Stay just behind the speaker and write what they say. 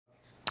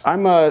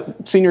I'm a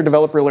senior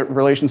developer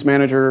relations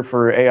manager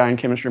for AI and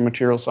chemistry and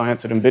materials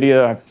science at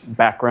NVIDIA. I have a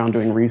background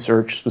doing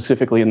research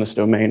specifically in this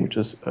domain, which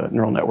is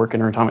neural network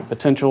interatomic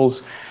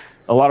potentials.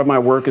 A lot of my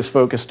work is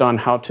focused on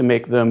how to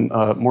make them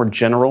more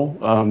general.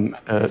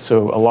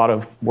 So a lot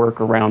of work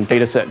around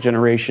data set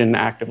generation,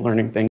 active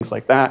learning, things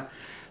like that.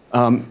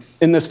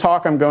 In this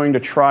talk, I'm going to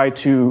try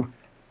to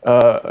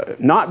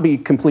not be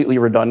completely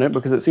redundant,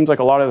 because it seems like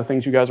a lot of the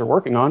things you guys are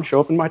working on show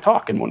up in my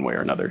talk in one way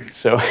or another.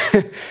 So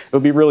it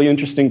would be really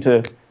interesting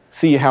to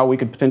see how we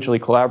could potentially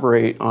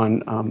collaborate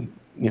on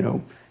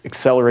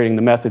accelerating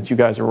the methods you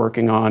guys are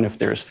working on, if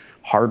there's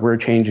hardware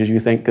changes you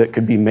think that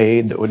could be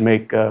made that would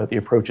make the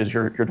approaches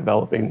you're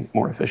developing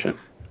more efficient.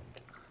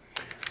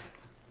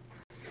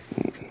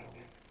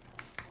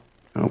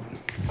 Oh,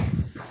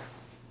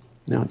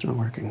 now it's not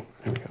working.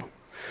 There we go.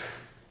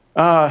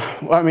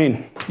 Well, I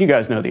mean, you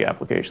guys know the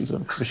applications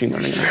of machine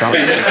learning and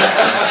atomic.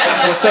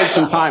 Let's save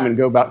some time and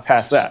go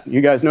past that. You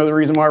guys know the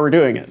reason why we're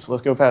doing it, so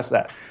let's go past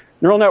that.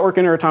 Neural network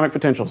interatomic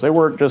potentials, they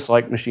work just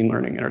like machine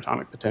learning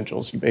interatomic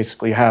potentials. You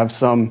basically have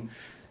some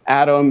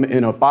atom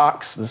in a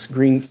box. This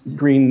green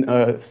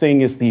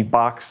thing is the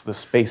box, the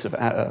space of,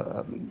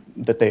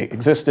 that they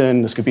exist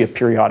in. This could be a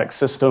periodic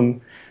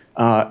system.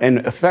 And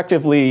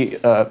effectively,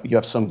 you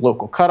have some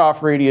local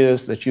cutoff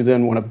radius that you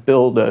then want to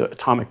build an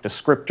atomic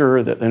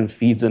descriptor that then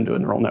feeds into a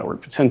neural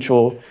network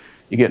potential.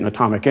 You get an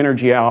atomic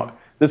energy out.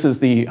 This is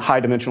the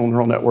high-dimensional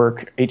neural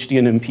network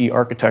HDNMP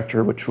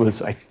architecture, which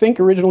was, I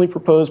think, originally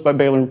proposed by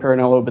Baylor and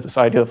Parinello, but this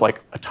idea of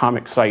like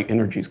atomic site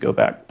energies go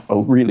back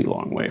a really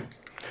long way.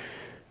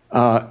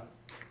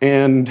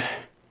 And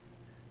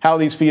how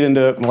these feed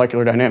into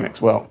molecular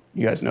dynamics? Well,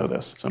 you guys know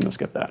this, so I'm going to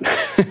skip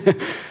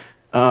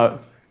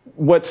that.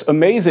 What's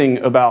amazing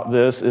about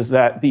this is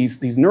that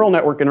these neural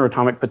network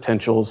interatomic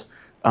potentials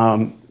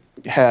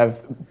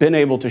have been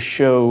able to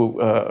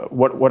show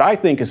what I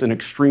think is an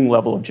extreme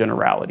level of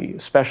generality,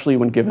 especially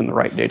when given the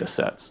right data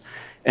sets.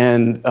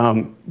 And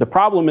the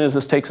problem is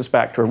this takes us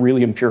back to a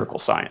really empirical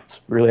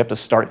science. We really have to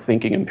start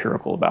thinking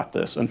empirical about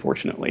this,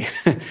 unfortunately.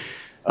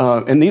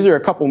 And these are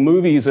a couple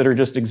movies that are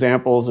just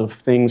examples of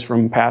things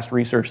from past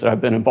research that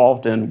I've been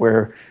involved in,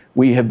 where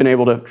we have been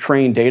able to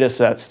train data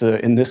sets to,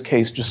 in this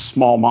case, just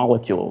small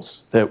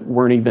molecules that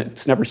weren't even,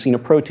 it's never seen a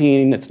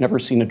protein, it's never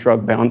seen a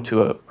drug bound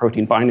to a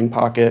protein binding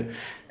pocket,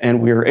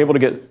 and we were able to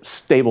get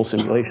stable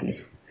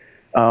simulations.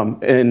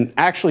 And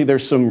actually,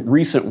 there's some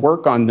recent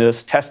work on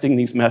this, testing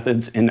these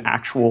methods in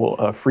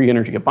actual free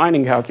energy of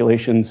binding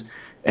calculations,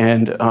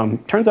 and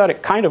turns out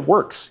it kind of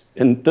works.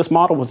 And this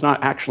model was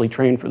not actually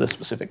trained for this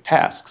specific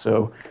task.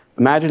 So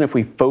imagine if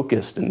we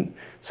focused and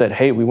said,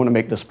 hey, we want to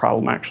make this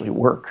problem actually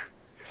work.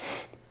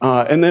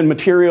 And then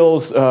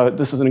materials,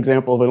 this is an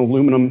example of an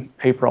aluminum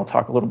paper I'll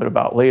talk a little bit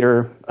about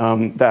later.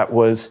 That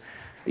was,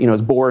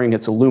 it's boring,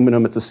 it's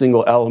aluminum, it's a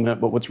single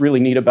element, but what's really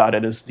neat about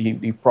it is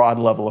the broad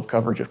level of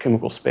coverage of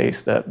chemical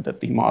space that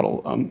the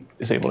model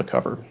is able to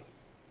cover.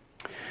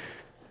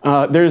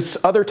 There's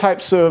other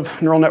types of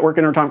neural network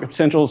interatomic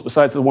potentials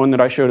besides the one that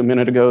I showed a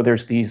minute ago.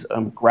 There's these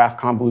graph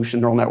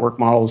convolution neural network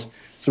models.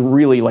 It's a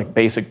really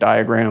basic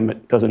diagram.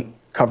 It doesn't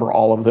cover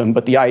all of them,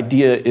 but the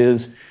idea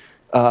is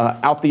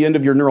out the end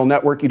of your neural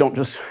network, you don't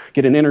just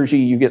get an energy,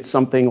 you get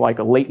something like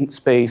a latent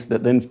space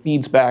that then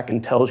feeds back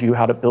and tells you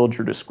how to build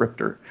your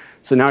descriptor.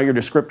 So now your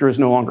descriptor is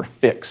no longer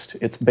fixed.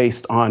 It's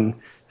based on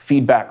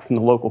feedback from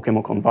the local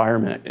chemical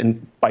environment.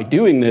 And by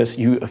doing this,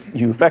 you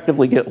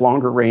effectively get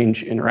longer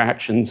range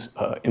interactions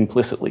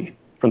implicitly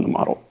from the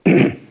model.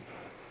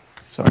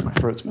 Sorry, my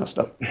throat's messed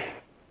up.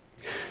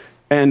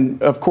 And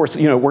of course,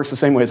 it works the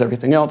same way as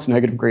everything else.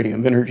 Negative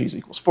gradient of energies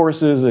equals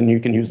forces, and you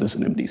can use this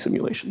in MD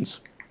simulations.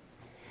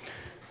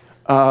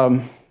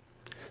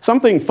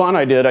 Something fun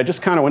I did, I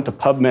just kind of went to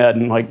PubMed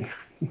and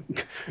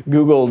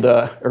Googled,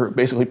 or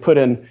basically put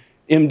in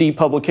MD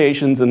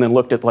publications and then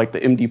looked at the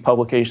MD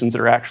publications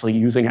that are actually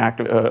using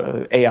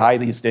active, AI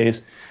these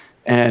days.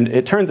 And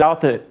it turns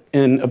out that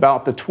in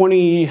about the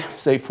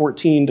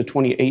 2014 to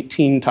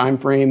 2018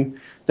 timeframe,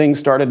 things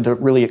started to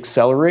really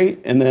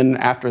accelerate. And then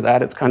after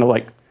that, it's kind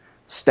of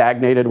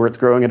stagnated where it's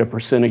growing at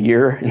 1% a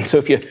year. And so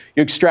if you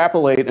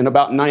extrapolate, in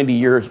about 90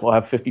 years, we'll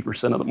have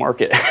 50% of the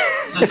market.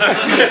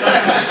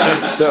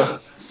 So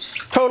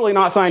totally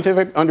not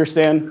scientific,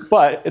 understand,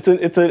 but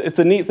it's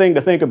a neat thing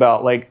to think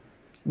about.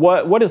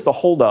 What is the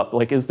holdup?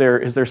 Is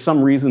there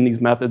some reason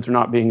these methods are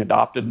not being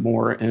adopted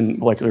more in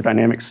molecular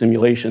dynamics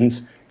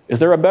simulations? Is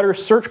there a better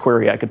search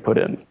query I could put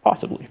in?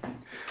 Possibly.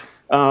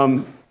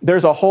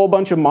 There's a whole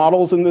bunch of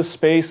models in this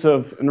space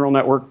of neural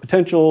network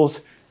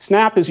potentials.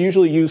 SNAP is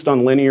usually used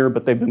on linear,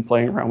 but they've been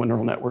playing around with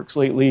neural networks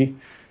lately.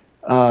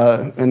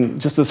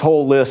 And just this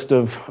whole list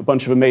of a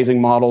bunch of amazing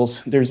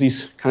models. There's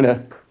these kind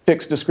of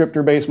fixed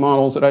descriptor-based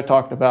models that I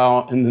talked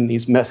about, and then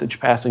these message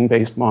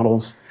passing-based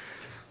models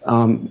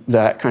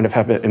that kind of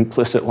have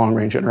implicit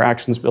long-range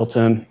interactions built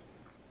in.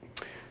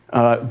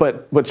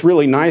 But what's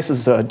really nice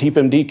is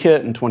DeepMD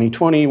Kit in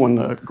 2020 won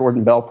the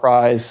Gordon Bell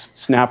Prize.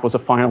 SNAP was a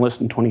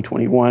finalist in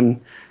 2021.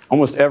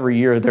 Almost every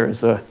year there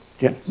is a,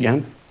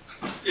 Jan?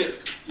 Yeah,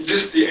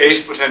 just the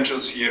ACE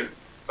potentials here.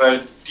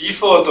 by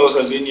default, those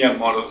are linear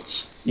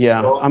models.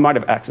 Yeah, so, I might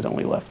have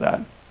accidentally left that.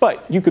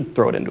 But you could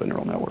throw it into a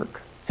neural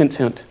network. Hint,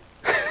 hint.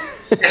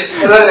 Yes,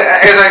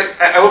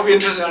 I would be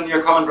interested in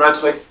your comment, right?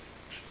 So like,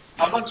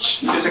 how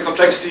much is the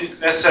complexity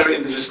necessary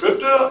in the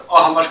descriptor, or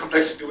how much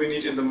complexity do we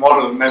need in the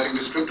model, mapping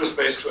descriptor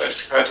space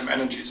to quantum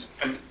energies?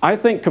 And I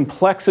think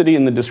complexity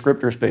in the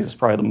descriptor space is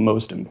probably the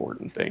most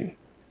important thing.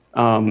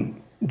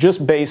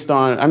 Just based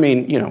on, I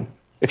mean, you know,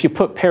 if you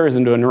put pairs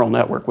into a neural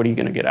network, what are you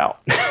going to get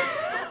out?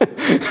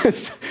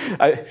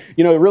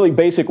 You know, a really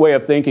basic way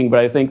of thinking, but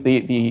I think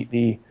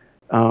the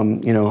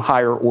you know,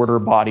 higher order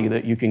body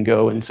that you can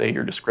go and say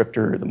your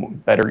descriptor, the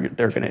better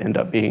they're going to end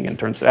up being in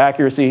terms of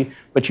accuracy.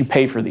 But you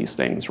pay for these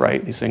things,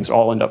 right? These things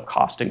all end up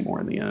costing more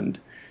in the end.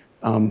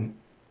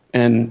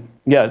 And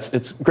yeah,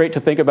 it's great to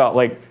think about,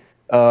 like,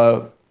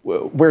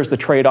 where's the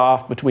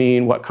trade-off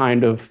between what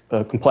kind of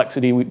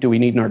complexity do we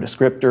need in our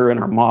descriptor and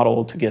our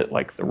model to get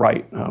like the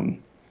right,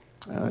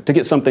 to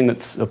get something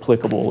that's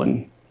applicable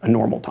in a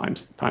normal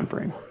time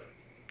frame.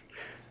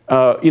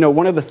 You know,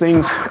 one of the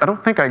things, I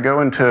don't think I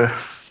go into,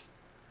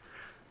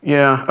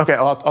 yeah, okay,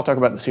 I'll talk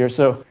about this here.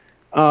 So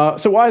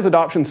why is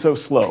adoption so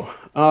slow?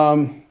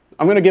 I'm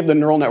going to give the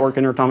neural network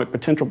interatomic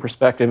potential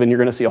perspective, and you're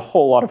going to see a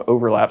whole lot of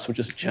overlaps with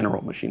just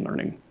general machine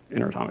learning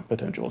interatomic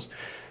potentials.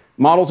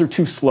 Models are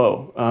too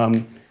slow.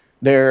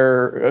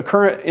 Their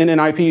current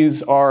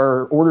NNIPs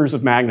are orders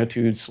of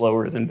magnitude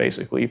slower than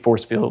basically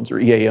force fields or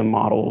EAM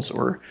models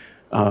or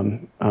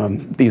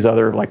these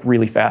other like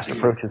really fast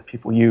approaches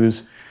people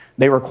use.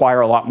 They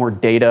require a lot more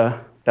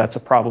data. That's a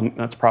problem.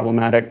 That's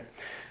problematic.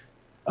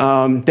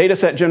 Data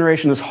set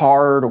generation is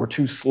hard or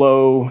too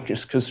slow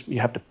just because you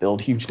have to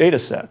build huge data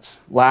sets.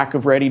 Lack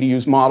of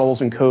ready-to-use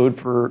models and code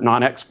for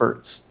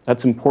non-experts.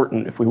 That's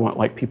important if we want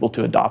like people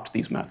to adopt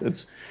these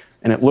methods.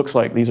 And it looks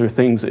like these are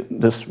things that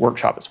this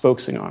workshop is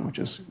focusing on, which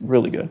is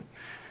really good.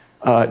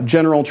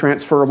 General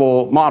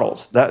transferable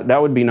models.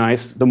 That would be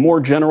nice. The more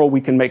general we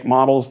can make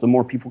models, the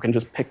more people can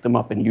just pick them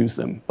up and use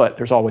them. But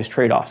there's always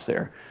trade-offs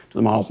there. Do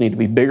the models need to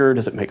be bigger?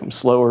 Does it make them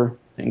slower?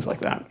 Things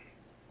like that.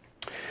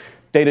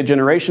 Data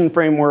generation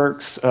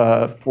frameworks.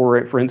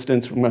 For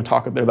instance, I'm going to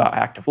talk a bit about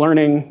active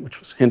learning, which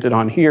was hinted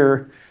on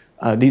here.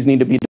 These need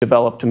to be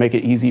developed to make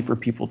it easy for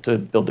people to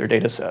build their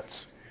data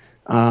sets.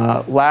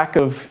 Lack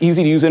of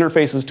easy-to-use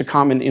interfaces to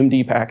common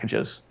MD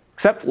packages,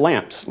 except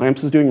LAMMPS.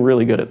 LAMMPS is doing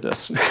really good at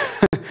this.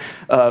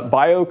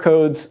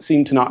 Biocodes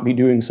seem to not be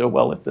doing so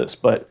well at this,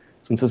 but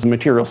since it's a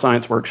material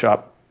science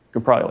workshop, you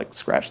could probably like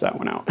scratch that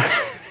one out.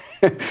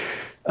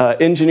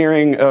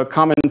 Engineering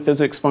common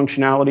physics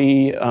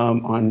functionality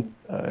on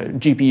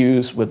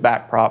GPUs with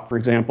backprop, for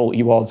example,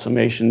 Ewald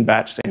summation,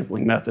 batch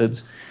sampling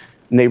methods,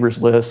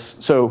 neighbors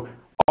lists. So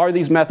are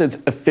these methods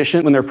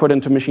efficient when they're put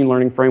into machine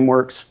learning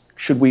frameworks?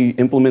 Should we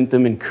implement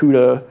them in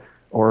CUDA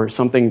or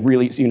something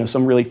really, you know,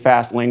 some really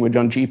fast language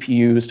on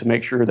GPUs to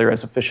make sure they're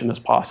as efficient as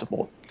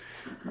possible?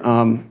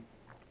 And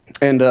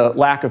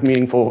lack of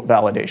meaningful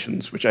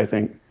validations, which I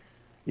think,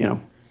 you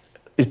know,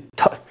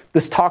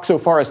 this talk so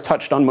far has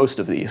touched on most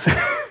of these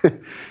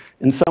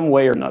in some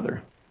way or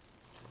another.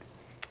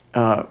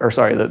 Or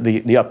sorry,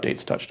 the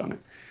updates touched on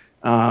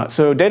it.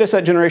 So data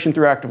set generation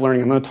through active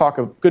learning, I'm going to talk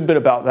a good bit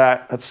about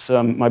that. That's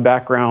my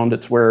background.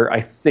 It's where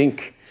I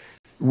think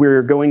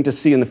we're going to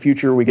see in the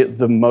future we get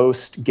the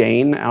most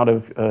gain out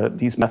of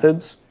these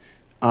methods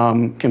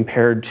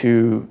compared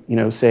to, you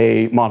know,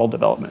 say, model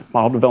development.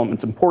 Model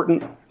development's important.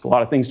 There's a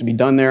lot of things to be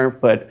done there,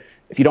 but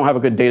if you don't have a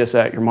good data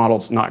set, your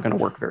model's not going to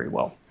work very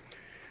well.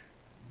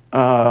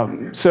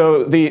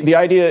 So the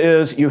idea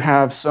is you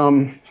have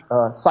some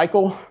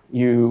cycle,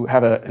 you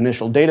have an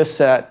initial data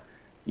set,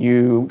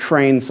 you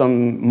train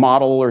some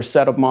model or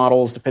set of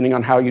models depending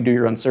on how you do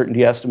your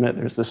uncertainty estimate.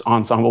 There's this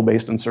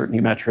ensemble-based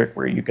uncertainty metric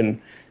where you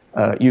can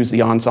use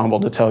the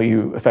ensemble to tell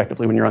you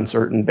effectively when you're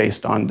uncertain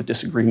based on the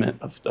disagreement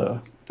of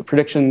the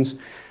predictions.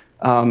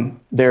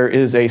 There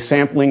is a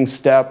sampling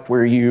step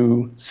where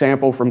you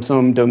sample from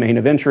some domain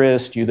of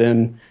interest. You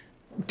then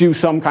do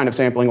some kind of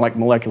sampling like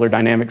molecular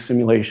dynamics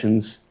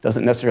simulations.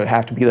 Doesn't necessarily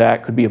have to be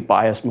that. Could be a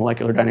biased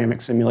molecular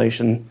dynamics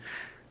simulation.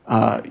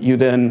 You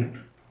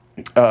then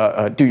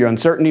do your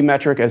uncertainty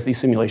metric as these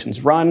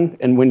simulations run.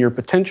 And when your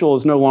potential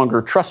is no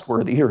longer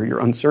trustworthy or your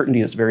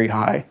uncertainty is very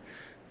high,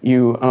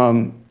 you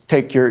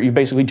you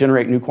basically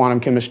generate new quantum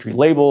chemistry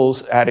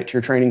labels, add it to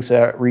your training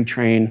set,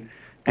 retrain.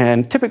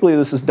 And typically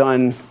this is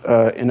done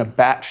in a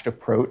batched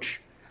approach.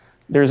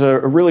 There's a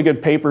really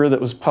good paper that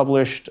was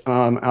published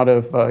out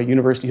of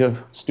University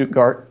of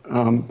Stuttgart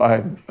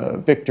by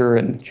Victor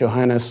and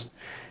Johannes.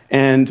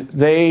 And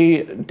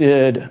they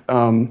did,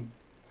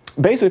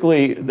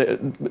 basically,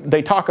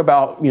 they talk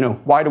about, you know,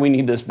 why do we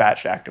need this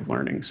batched active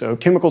learning? So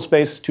chemical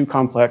space is too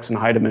complex and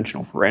high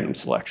dimensional for random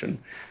selection.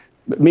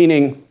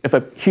 Meaning, if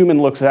a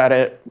human looks at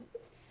it,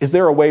 is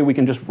there a way we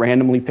can just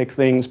randomly pick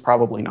things?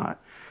 Probably not.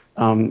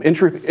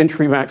 Entry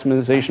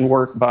maximization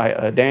work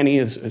by Danny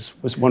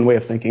was one way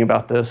of thinking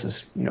about this,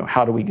 is, you know,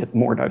 how do we get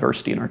more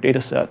diversity in our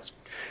data sets?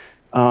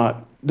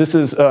 This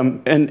is,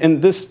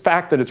 and this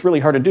fact that it's really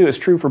hard to do is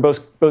true for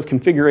both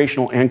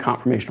configurational and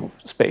conformational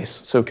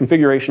space. So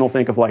configurational,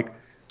 think of like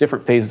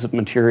different phases of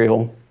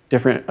material,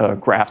 different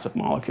graphs of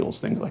molecules,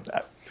 things like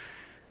that.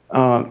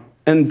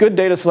 And good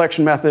data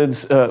selection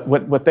methods,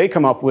 what they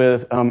come up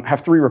with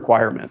have 3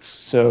 requirements.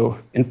 So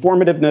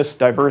informativeness,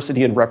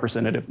 diversity, and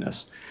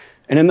representativeness.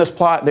 And in this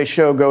plot, they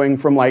show going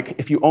from like,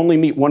 if you only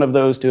meet one of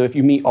those to if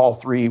you meet all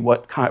 3,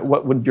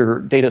 what would your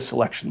data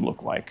selection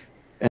look like?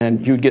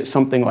 And you'd get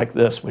something like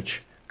this,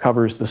 which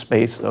covers the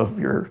space of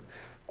your,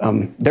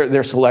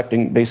 they're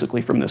selecting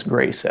basically from this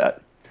gray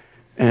set.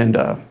 And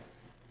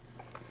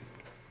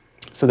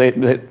so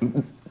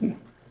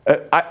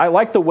I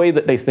like the way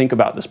that they think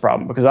about this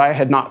problem, because I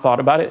had not thought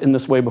about it in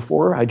this way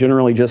before. I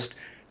generally just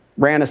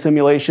ran a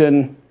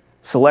simulation,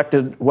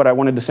 selected what I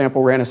wanted to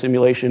sample, ran a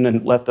simulation,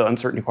 and let the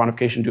uncertainty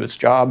quantification do its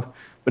job.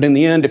 But in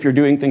the end, if you're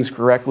doing things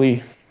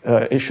correctly,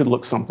 it should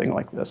look something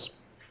like this.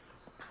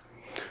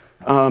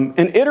 And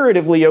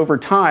iteratively over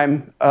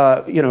time,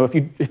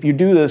 if you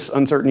do this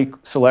uncertainty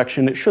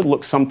selection, it should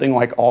look something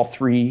like all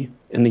 3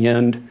 in the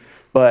end.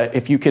 But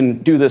if you can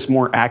do this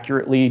more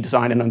accurately,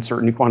 design an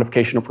uncertainty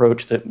quantification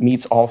approach that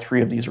meets all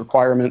 3 of these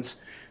requirements,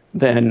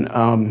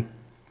 then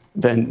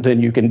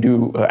you can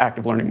do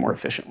active learning more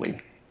efficiently.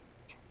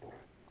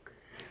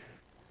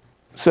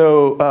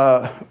 So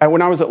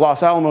when I was at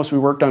Los Alamos, we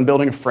worked on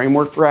building a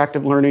framework for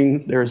active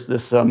learning. There's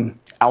this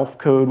ALF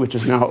code, which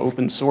is now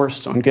open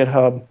source on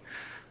GitHub.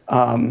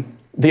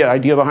 The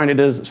idea behind it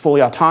is it's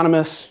fully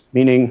autonomous,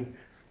 meaning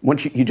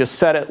once you just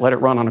set it, let it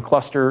run on a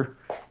cluster.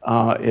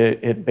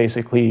 It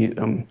basically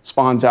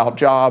spawns out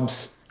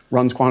jobs,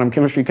 runs quantum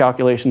chemistry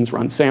calculations,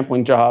 runs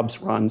sampling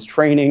jobs, runs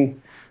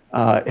training.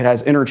 It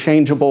has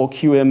interchangeable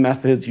QM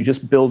methods. You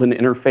just build an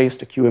interface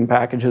to QM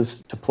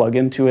packages to plug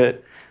into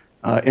it.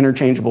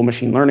 Interchangeable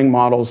machine learning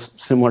models,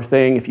 similar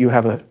thing. If you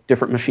have a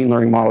different machine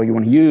learning model you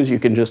want to use, you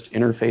can just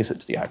interface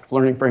it to the active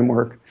learning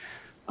framework.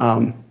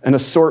 An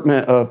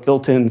assortment of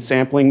built-in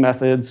sampling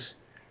methods,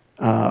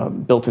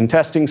 built-in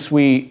testing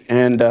suite,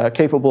 and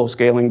capable of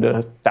scaling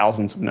to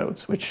thousands of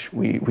nodes, which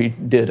we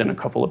did in a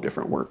couple of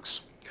different works.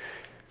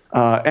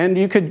 And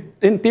you could,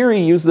 in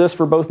theory, use this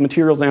for both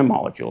materials and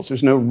molecules.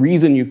 There's no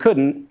reason you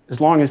couldn't,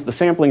 as long as the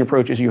sampling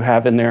approaches you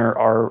have in there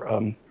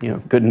are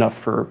good enough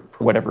for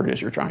whatever it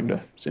is you're trying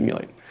to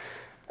simulate.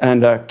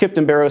 And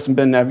Kipton Barros and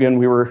Ben Nebgen,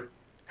 we were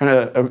kind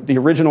of the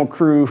original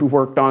crew who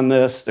worked on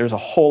this. There's a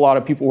whole lot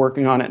of people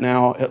working on it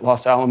now at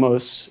Los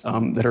Alamos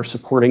that are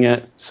supporting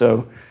it.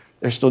 So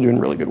they're still doing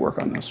really good work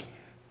on this.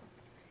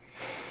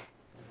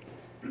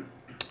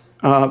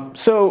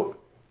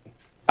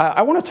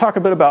 I want to talk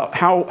a bit about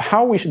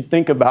how we should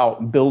think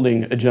about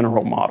building a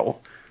general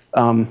model.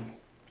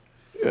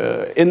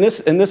 In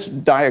this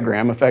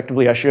diagram,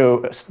 effectively, I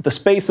show the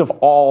space of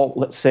all,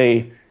 let's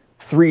say,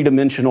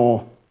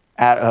 3-dimensional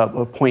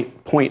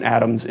point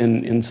atoms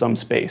in some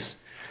space,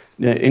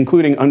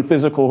 including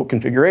unphysical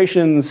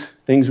configurations,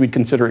 things we'd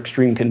consider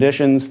extreme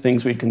conditions,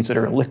 things we'd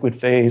consider a liquid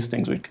phase,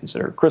 things we'd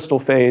consider a crystal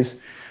phase.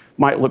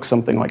 Might look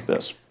something like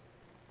this.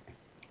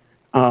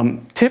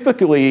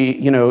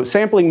 Typically,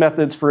 sampling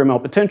methods for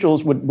ML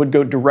potentials would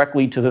go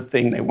directly to the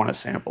thing they want to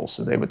sample.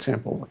 So they would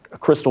sample a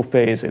crystal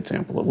phase, they'd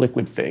sample a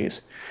liquid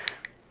phase.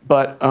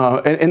 But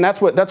and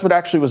that's what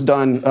actually was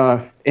done,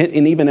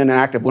 even in an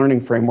active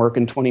learning framework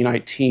in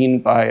 2019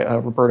 by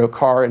Roberto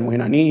Carr and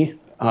Wayne Ani.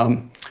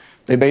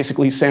 They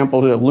basically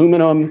sampled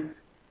aluminum,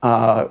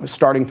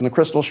 starting from the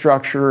crystal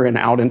structure and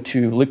out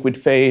into liquid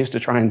phase to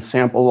try and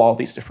sample all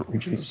these different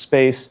regions of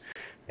space.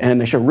 And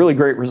they show really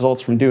great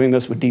results from doing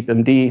this with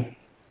DeepMD.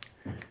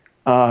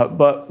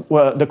 But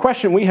the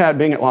question we had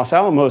being at Los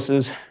Alamos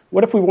is,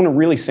 what if we want to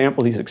really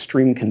sample these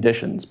extreme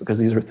conditions? Because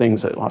these are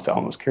things that Los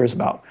Alamos cares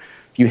about.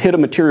 If you hit a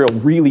material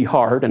really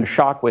hard and a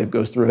shock wave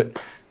goes through it,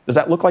 does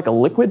that look like a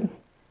liquid?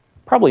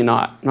 Probably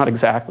not, not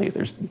exactly.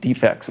 There's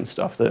defects and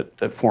stuff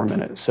that form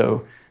in it.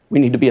 So we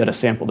need to be able to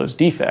sample those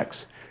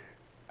defects.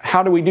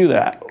 How do we do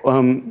that?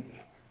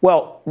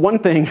 Well, one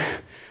thing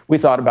we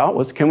thought about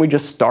was, can we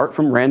just start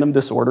from random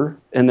disorder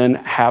and then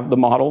have the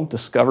model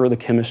discover the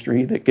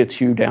chemistry that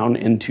gets you down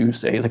into,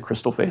 say, the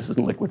crystal phases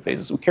and liquid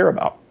phases we care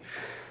about?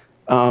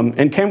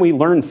 And can we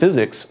learn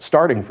physics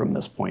starting from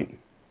this point?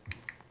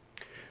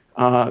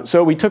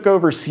 So we took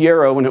over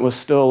Sierra when it was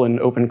still an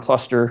open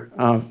cluster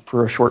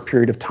for a short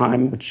period of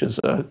time, which is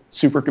a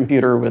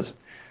supercomputer with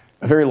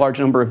a very large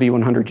number of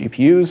V100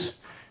 GPUs.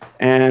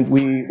 And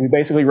we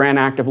basically ran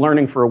active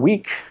learning for a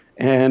week.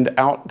 And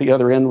out the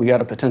other end, we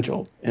got a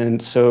potential.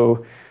 And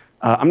so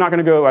I'm not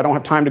going to go, I don't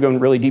have time to go in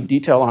really deep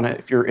detail on it.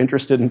 If you're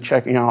interested in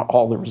checking out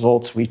all the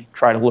results, we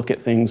try to look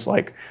at things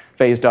like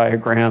phase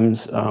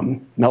diagrams,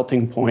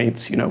 melting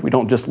points. We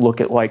don't just look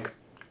at like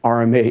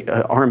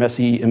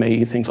RMSE,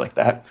 MAE, things like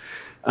that.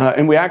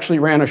 And we actually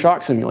ran a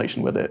shock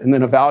simulation with it and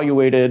then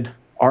evaluated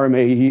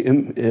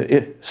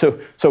RMAE,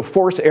 so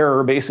force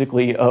error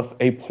basically of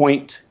a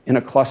point in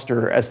a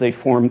cluster as they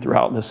form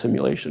throughout the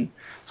simulation.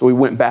 So we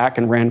went back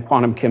and ran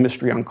quantum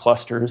chemistry on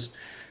clusters.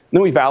 And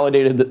then we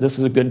validated that this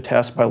is a good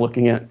test by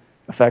looking at,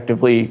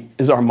 effectively,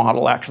 is our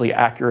model actually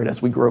accurate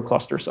as we grow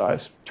cluster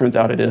size? Turns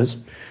out it is.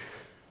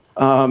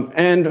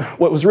 And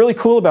what was really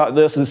cool about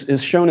this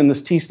is shown in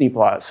this t-SNE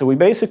plot. So we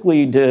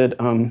basically did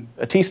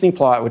a t-SNE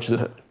plot, which is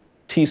a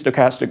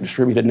t-stochastic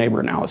distributed neighbor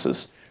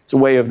analysis. It's a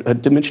way of a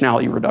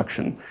dimensionality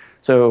reduction.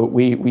 So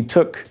we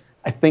took,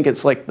 I think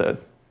it's like the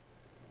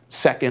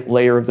second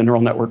layer of the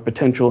neural network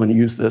potential and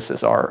used this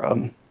as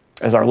our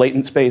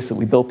latent space that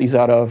we built these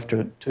out of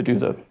to do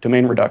the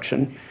domain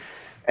reduction.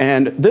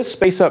 And this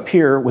space up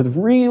here with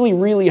really,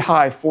 really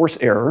high force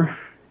error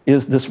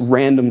is this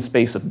random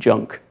space of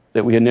junk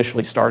that we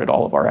initially started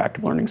all of our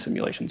active learning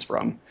simulations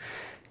from.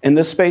 And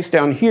this space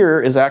down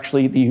here is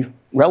actually the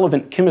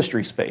relevant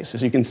chemistry space.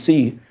 As you can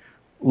see,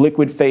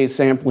 liquid phase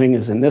sampling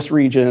is in this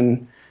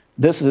region.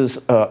 This is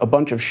a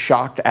bunch of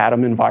shocked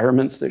atom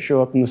environments that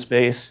show up in the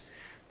space.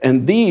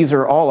 And these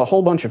are all a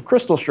whole bunch of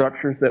crystal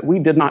structures that we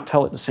did not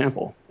tell it to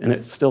sample, and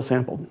it's still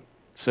sampled.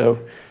 So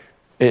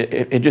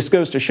it just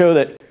goes to show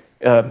that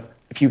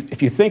if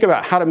you think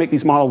about how to make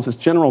these models as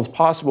general as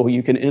possible,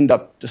 you can end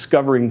up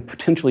discovering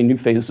potentially new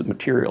phases of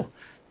material.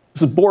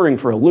 This is boring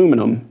for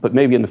aluminum, but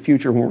maybe in the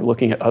future when we're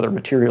looking at other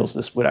materials,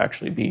 this would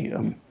actually be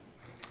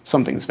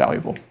something that's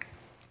valuable.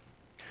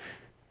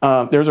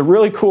 There's a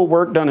really cool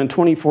work done in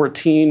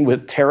 2014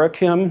 with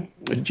TerraChem,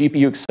 a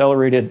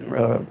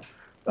GPU-accelerated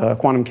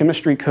quantum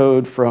chemistry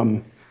code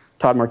from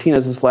Todd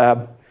Martinez's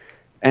lab.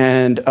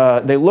 And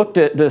they looked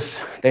at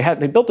this, they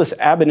built this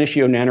ab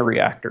initio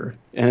nanoreactor,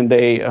 and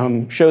they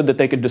showed that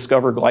they could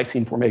discover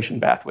glycine formation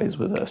pathways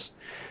with this.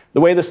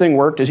 The way this thing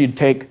worked is you'd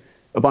take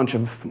a bunch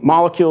of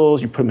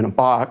molecules, you put them in a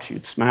box,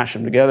 you'd smash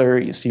them together,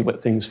 you see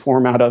what things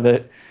form out of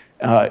it.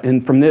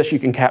 And from this, you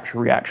can capture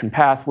reaction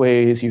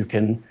pathways. You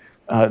can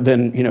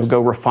then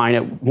go refine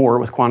it more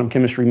with quantum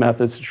chemistry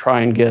methods to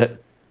try and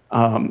get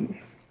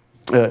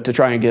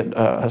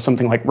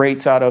something like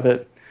rates out of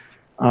it.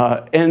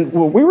 And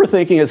what we were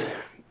thinking is,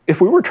 if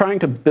we were trying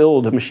to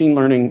build a machine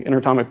learning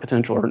interatomic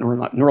potential or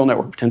neural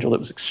network potential that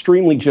was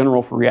extremely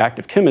general for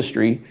reactive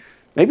chemistry,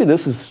 maybe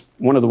this is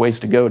one of the ways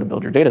to go to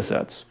build your data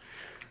sets.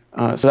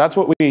 So that's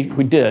what we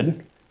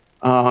did.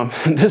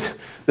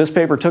 This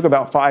paper took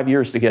about 5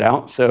 years to get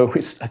out, so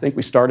I think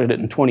we started it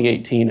in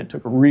 2018. It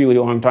took a really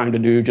long time to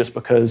do just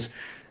because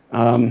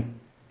a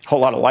whole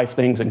lot of life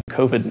things and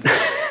COVID.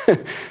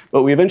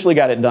 But we eventually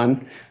got it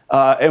done.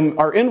 And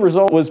our end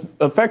result was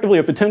effectively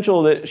a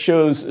potential that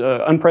shows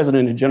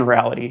unprecedented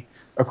generality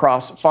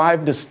across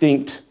 5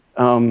 distinct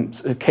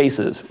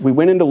cases. We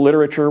went into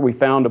literature, we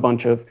found a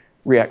bunch of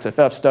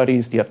ReaxFF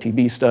studies,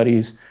 DFTB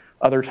studies,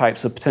 other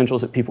types of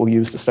potentials that people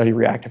use to study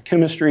reactive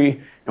chemistry,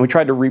 and we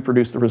tried to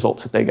reproduce the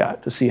results that they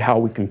got to see how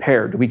we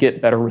compared. Do we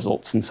get better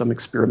results in some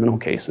experimental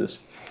cases?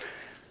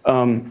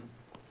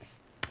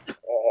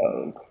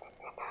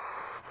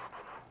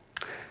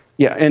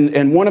 Yeah,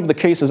 and one of the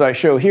cases I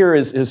show here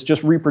is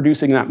just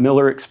reproducing that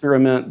Miller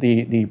experiment,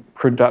 the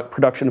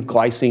production of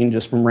glycine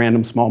just from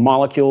random small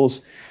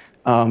molecules.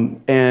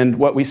 And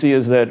what we see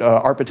is that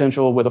our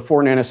potential with a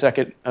 4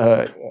 nanosecond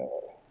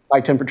high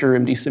temperature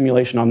MD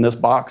simulation on this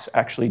box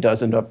actually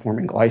does end up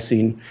forming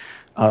glycine.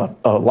 A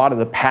lot of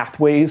the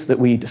pathways that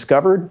we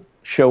discovered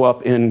show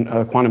up in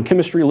quantum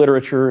chemistry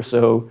literature,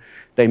 so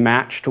they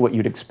match to what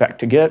you'd expect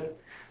to get.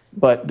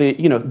 But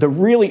the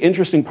really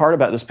interesting part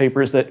about this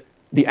paper is that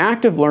the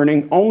active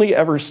learning only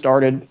ever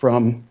started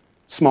from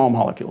small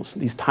molecules,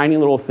 these tiny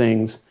little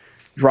things,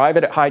 drive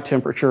it at high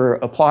temperature,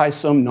 apply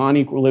some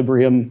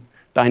non-equilibrium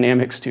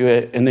dynamics to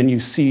it, and then you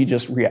see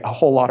just a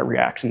whole lot of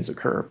reactions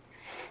occur.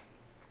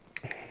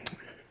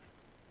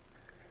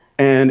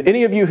 And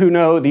any of you who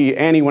know the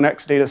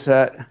ANI1X data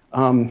set,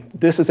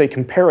 this is a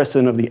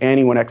comparison of the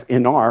ANI1X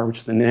NR, which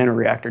is the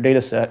nanoreactor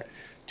data set,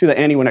 to the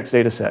ANI1X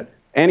data set.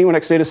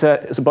 ANI1X data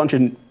set is a bunch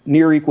of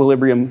near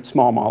equilibrium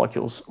small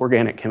molecules,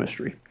 organic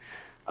chemistry.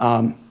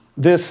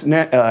 This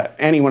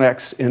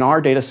ANI1X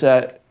NR data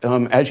set,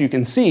 as you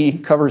can see,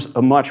 covers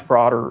a much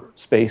broader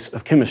space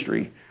of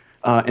chemistry.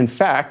 In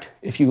fact,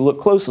 if you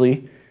look closely,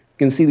 you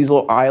can see these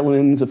little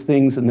islands of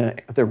things in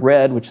the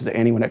red, which is the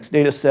ANI1X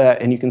data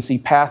set, and you can see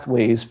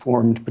pathways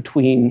formed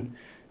between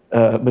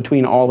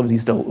all of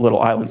these little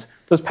islands.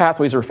 Those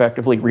pathways are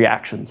effectively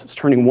reactions. It's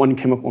turning one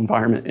chemical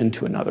environment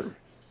into another.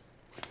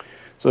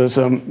 So it's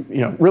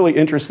really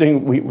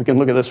interesting. We can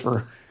look at this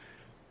for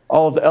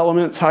all of the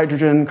elements: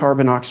 hydrogen,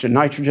 carbon, oxygen,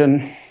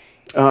 nitrogen.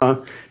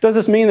 Does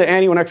this mean that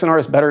ANI1X NR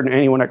is better than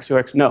ANI1X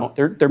 2X? No,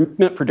 they're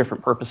meant for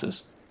different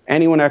purposes.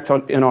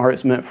 ANI1X NR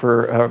is meant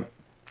for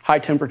high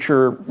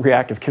temperature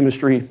reactive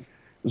chemistry. It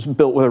was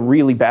built with a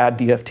really bad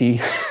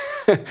DFT,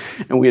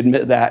 and we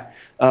admit that.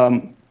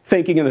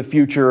 Thinking in the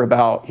future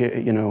about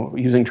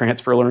using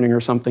transfer learning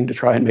or something to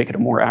try and make it a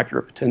more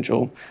accurate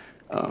potential.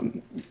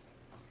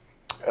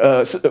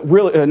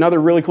 Another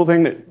really cool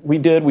thing that we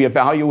did, we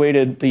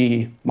evaluated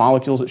the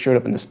molecules that showed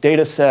up in this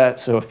data set.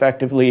 So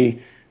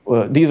effectively,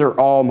 these are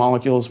all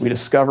molecules we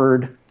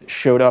discovered that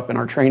showed up in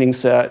our training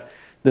set.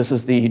 This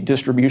is the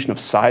distribution of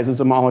sizes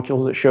of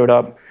molecules that showed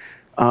up.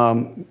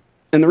 And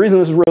the reason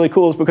this is really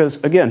cool is because,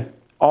 again,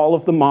 all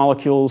of the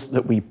molecules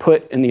that we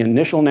put in the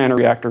initial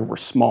nanoreactor were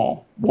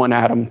small, 1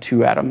 atom,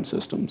 2 atom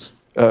systems,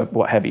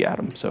 heavy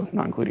atoms, so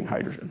not including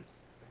hydrogen.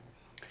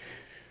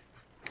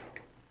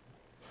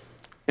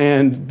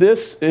 And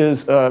this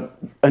is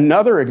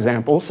another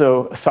example.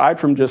 So aside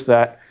from just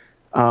that,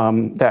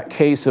 that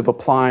case of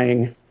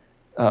applying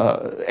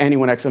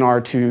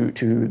NE1XNR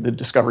to the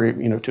discovery,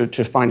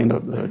 to finding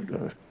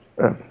the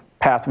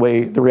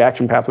pathway, the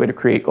reaction pathway to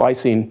create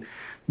glycine,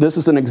 this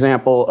is an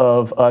example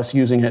of us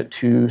using it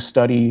to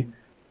study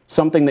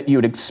something that you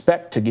would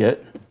expect to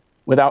get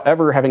without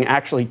ever having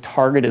actually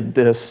targeted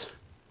this.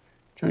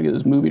 I'm trying to get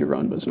this movie to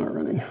run, but it's not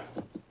running.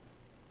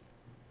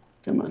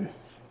 Come on.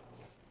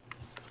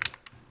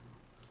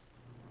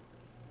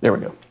 There we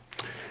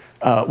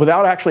go.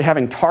 Without actually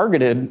having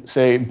targeted,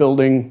 say,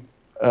 building,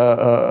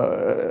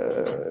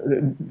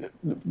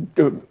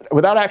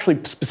 without actually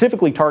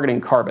specifically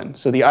targeting carbon.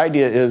 So the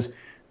idea is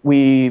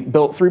we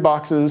built 3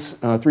 boxes,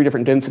 3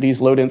 different densities,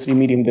 low density,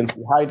 medium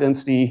density, high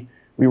density.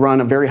 We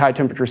run a very high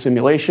temperature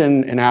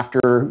simulation, and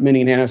after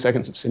many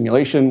nanoseconds of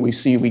simulation,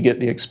 we get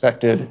the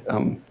expected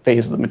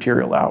phase of the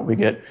material out. We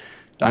get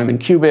diamond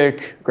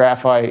cubic,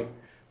 graphite,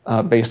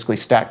 basically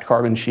stacked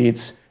carbon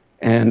sheets,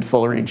 and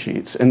fullerene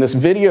sheets. And this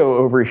video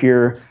over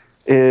here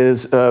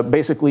is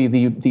basically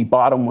the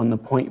bottom one, the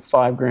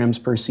 0.5 grams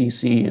per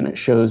cc, and it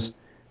shows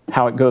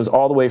how it goes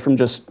all the way from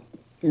just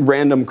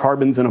random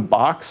carbons in a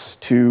box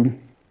to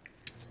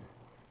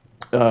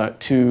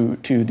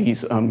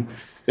these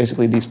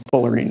basically these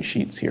fullerene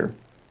sheets here.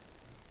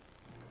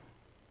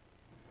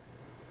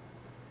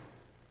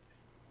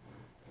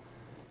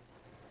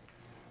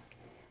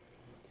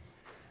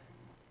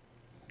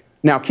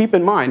 Now, keep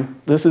in mind,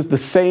 this is the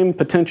same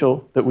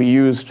potential that we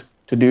used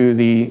to do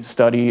the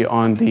study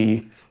on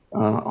the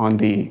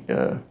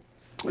glycine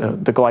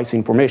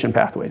formation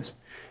pathways.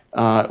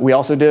 We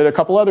also did a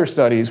couple other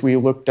studies. We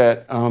looked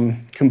at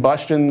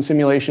combustion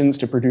simulations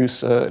to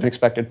produce an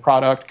expected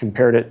product,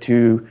 compared it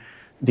to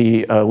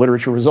the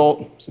literature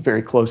result. It's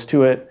very close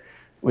to it.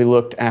 We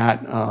looked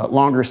at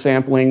longer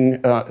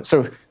sampling.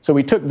 So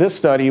we took this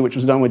study, which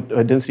was done with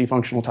density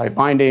functional type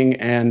binding,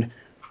 and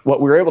what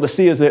we were able to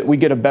see is that we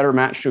get a better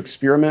match to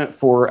experiment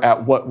for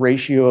at what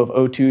ratio of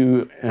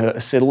O2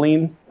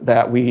 acetylene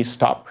that we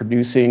stop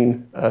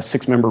producing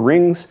 6-member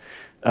rings.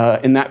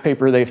 In that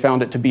paper, they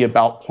found it to be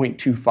about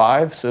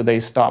 0.25, so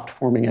they stopped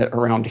forming it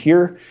around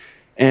here.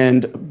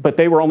 But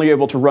they were only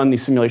able to run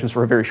these simulations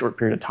for a very short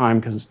period of time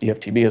because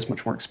DFTB is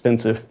much more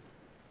expensive.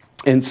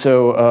 And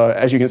so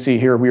as you can see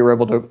here, we were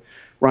able to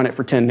run it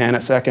for 10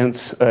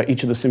 nanoseconds,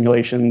 each of the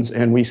simulations,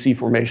 and we see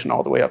formation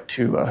all the way up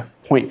to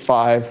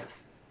 0.5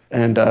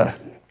 and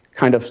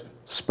kind of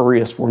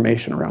spurious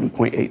formation around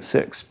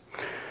 0.86.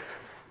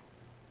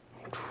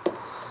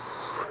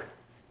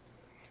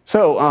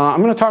 So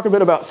I'm going to talk a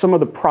bit about some of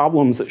the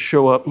problems that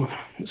show up.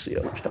 Let's see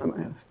how much time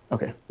I have.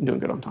 OK, I'm doing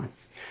good on time.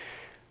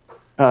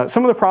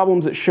 Some of the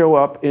problems that show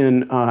up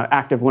in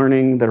active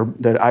learning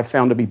that I've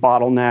found to be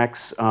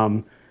bottlenecks.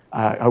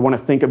 I want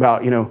to think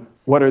about,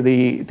 what are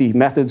the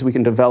methods we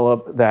can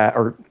develop that,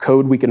 or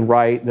code we can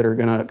write that are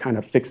going to kind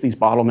of fix these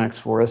bottlenecks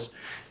for us.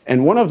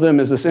 And one of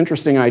them is this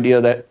interesting idea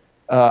that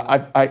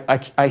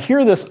I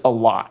hear this a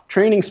lot.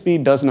 Training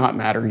speed does not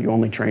matter. You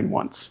only train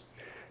once.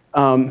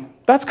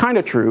 That's kind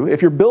of true.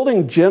 If you're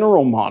building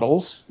general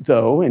models,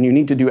 though, and you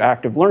need to do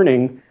active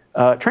learning,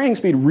 training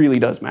speed really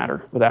does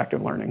matter with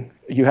active learning.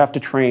 You have to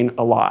train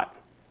a lot,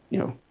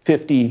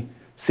 50,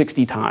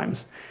 60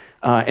 times.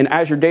 And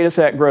as your data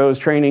set grows,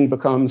 training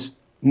becomes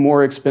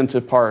more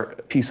expensive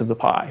piece of the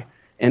pie.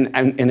 And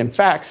in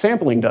fact,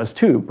 sampling does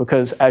too,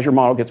 because as your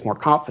model gets more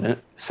confident,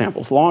 it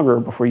samples longer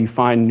before you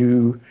find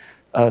new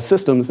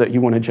systems that you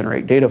want to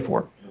generate data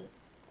for.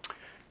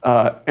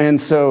 And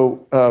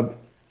so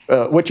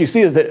what you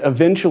see is that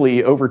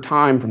eventually, over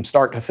time, from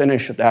start to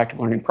finish of the active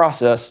learning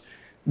process,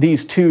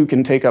 these two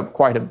can take up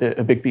quite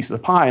a big piece of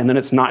the pie. And then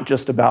it's not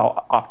just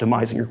about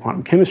optimizing your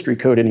quantum chemistry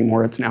code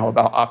anymore. It's now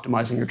about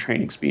optimizing your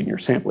training speed and your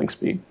sampling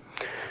speed.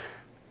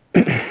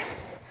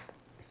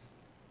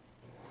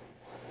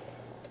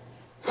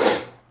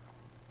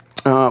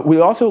 We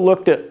also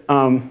looked at,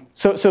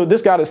 so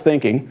this got us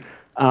thinking,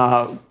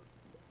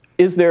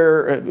 is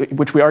there,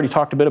 which we already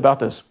talked a bit about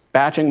this,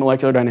 batching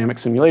molecular dynamic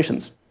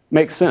simulations.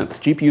 Makes sense.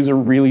 GPUs are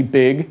really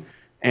big,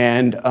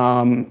 and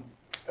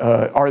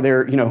are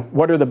there,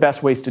 what are the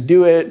best ways to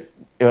do it?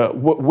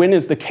 When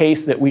is the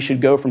case that we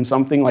should go from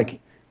something like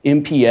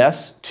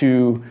MPS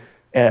to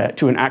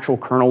an actual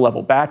kernel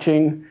level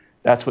batching?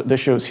 That's what this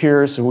shows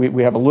here. So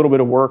we have a little bit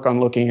of work on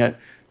looking at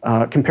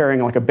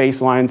comparing like a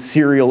baseline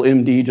serial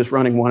MD just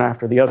running one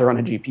after the other on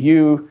a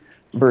GPU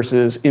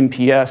versus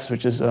MPS,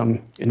 which is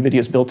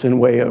NVIDIA's built-in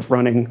way of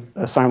running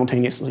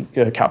simultaneously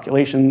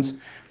calculations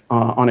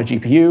on a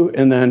GPU,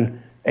 and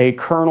then a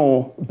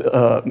kernel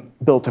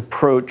built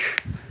approach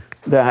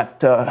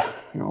that, I'll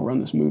run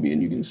this movie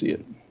and you can see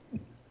it.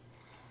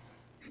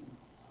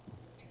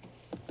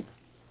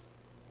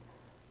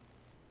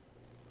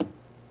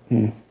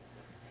 None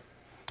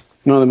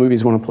of the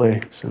movies want to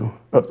play, so,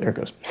 oh, there it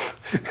goes.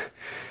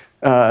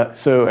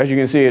 So as you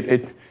can see,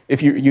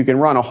 if you can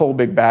run a whole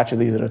big batch of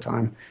these at a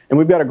time. And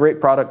we've got a great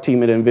product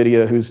team at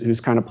NVIDIA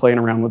who's kind of playing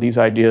around with these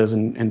ideas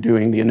and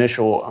doing the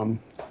initial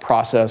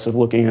process of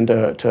looking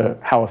into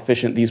how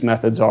efficient these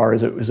methods are.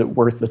 Is it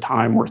worth the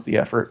time, worth the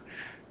effort?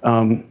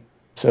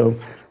 So,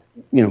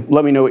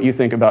 let me know what you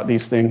think about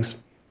these things.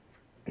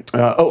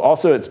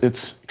 Also,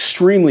 it's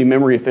extremely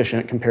memory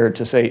efficient compared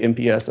to, say,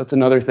 MPS. That's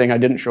another thing I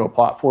didn't show a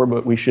plot for,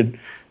 but we should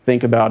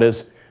think about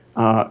is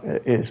how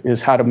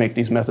to make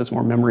these methods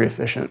more memory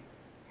efficient.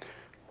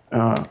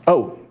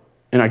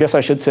 And I guess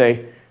I should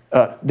say,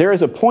 there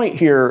is a point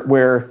here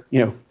where,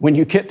 when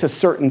you get to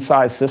certain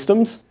size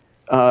systems,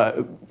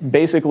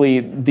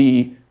 basically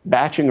the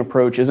batching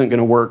approach isn't going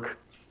to work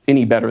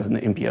any better than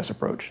the MPS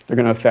approach. They're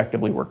going to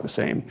effectively work the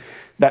same.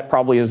 That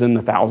probably is in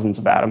the thousands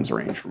of atoms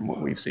range from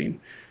what we've seen.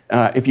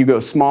 If you go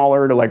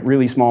smaller to like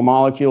really small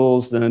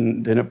molecules,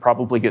 then it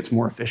probably gets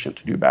more efficient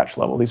to do batch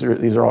level. These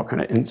are all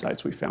kind of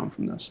insights we found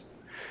from this.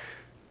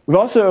 We've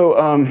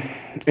also,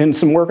 in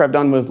some work I've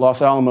done with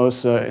Los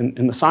Alamos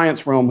in the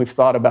science realm, we've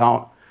thought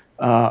about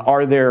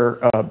are there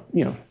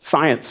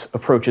science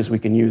approaches we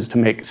can use to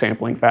make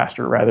sampling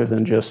faster rather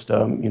than just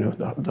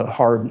the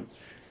hard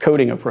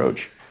coding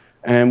approach.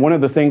 And one of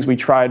the things we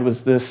tried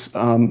was this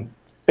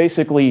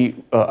basically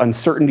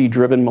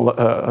uncertainty-driven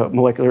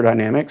molecular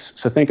dynamics.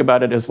 So think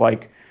about it as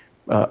like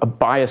a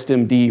biased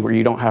MD where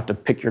you don't have to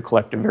pick your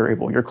collective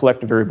variable. Your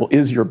collective variable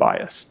is your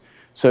bias.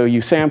 So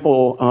you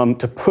sample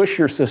to push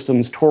your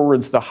systems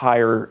towards the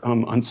higher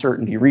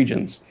uncertainty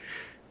regions.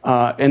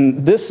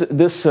 And this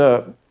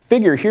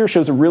figure here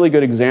shows a really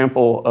good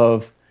example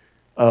of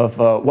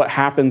what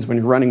happens when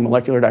you're running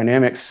molecular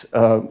dynamics.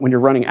 When you're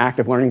running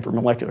active learning for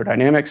molecular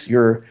dynamics,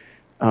 you're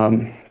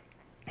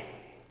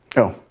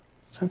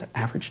is that the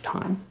average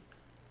time?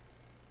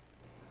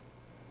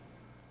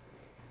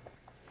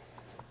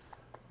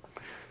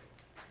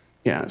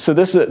 Yeah, so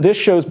this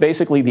shows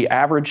basically the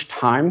average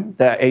time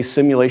that a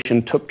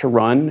simulation took to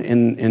run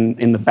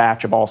in the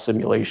batch of all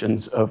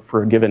simulations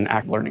for a given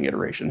active learning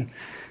iteration.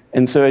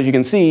 And so as you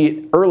can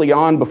see, early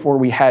on, before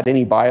we had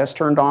any bias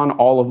turned on,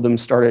 all of them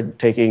started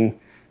taking,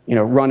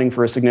 running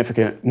for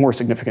a more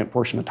significant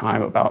portion of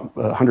time, about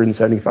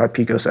 175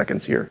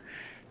 picoseconds here.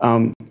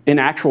 In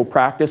actual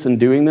practice in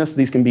doing this,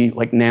 these can be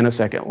like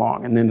nanosecond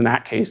long. And then in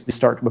that case, they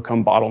start to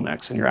become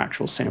bottlenecks in your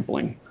actual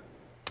sampling.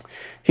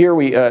 Here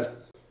we,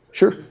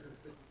 sure.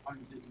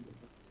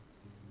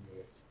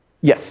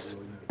 Yes,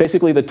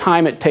 basically the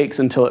time it takes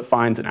until it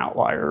finds an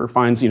outlier or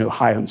finds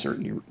high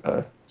uncertainty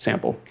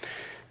sample.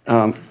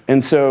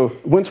 And so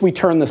once we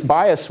turn this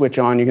bias switch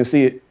on, you can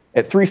see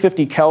at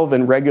 350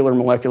 Kelvin, regular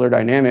molecular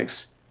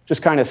dynamics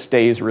just kind of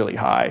stays really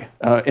high.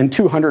 And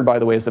 200, by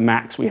the way, is the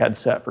max we had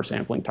set for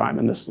sampling time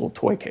in this little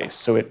toy case.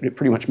 So it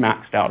pretty much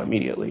maxed out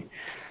immediately.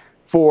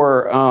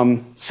 For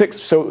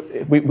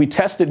we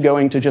tested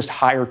going to just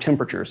higher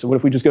temperatures. So what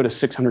if we just go to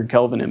 600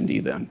 Kelvin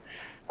MD then?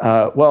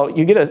 Well,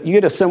 you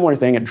get a similar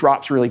thing. It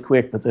drops really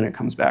quick, but then it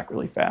comes back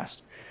really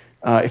fast.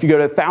 If you go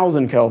to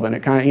 1,000 Kelvin,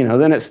 it kind of,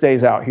 then it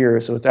stays out here.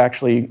 So it's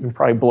actually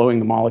probably blowing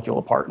the molecule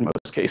apart in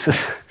most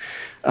cases.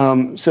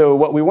 So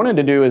what we wanted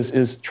to do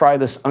is try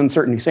this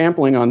uncertainty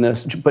sampling on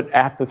this, but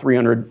at the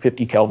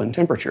 350 Kelvin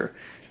temperature.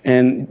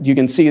 And you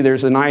can see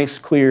there's a nice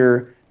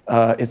clear,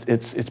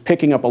 it's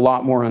picking up a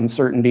lot more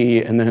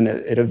uncertainty, and then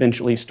it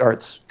eventually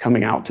starts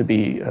coming out to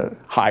be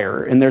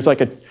higher. And there's a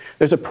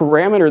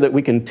parameter that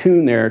we can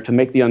tune there to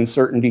make the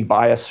uncertainty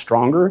bias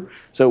stronger.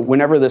 So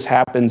whenever this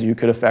happens, you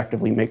could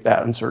effectively make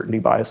that uncertainty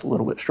bias a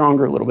little bit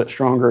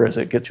stronger as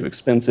it gets too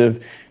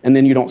expensive. And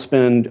then you don't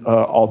spend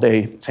all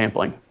day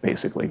sampling,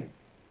 basically.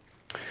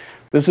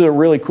 This is a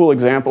really cool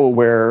example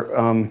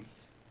where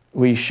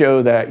we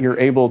show that you're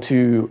able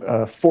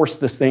to force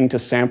this thing to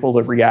sample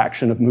the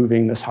reaction of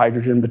moving this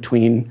hydrogen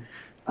between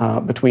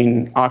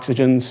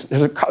oxygens.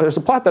 There's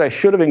a plot that I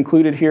should have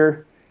included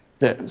here.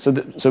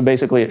 So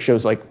basically it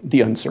shows like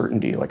the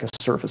uncertainty, like a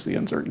surface of the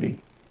uncertainty.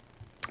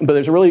 But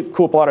there's a really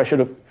cool plot I should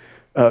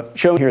have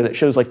shown here that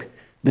shows like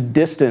the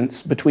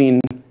distance between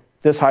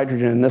this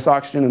hydrogen, this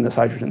oxygen, and this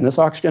hydrogen, this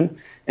oxygen.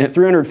 And at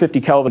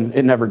 350 Kelvin,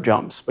 it never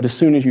jumps. But as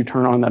soon as you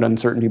turn on that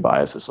uncertainty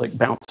bias, it's like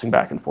bouncing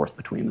back and forth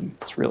between them.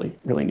 It's really,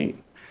 really neat.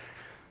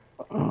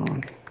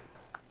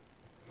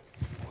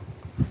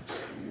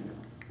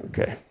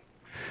 Okay.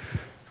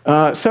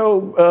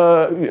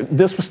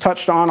 This was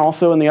touched on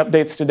also in the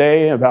updates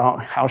today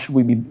about how should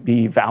we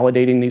be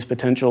validating these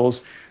potentials.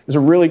 There's a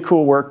really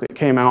cool work that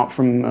came out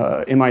from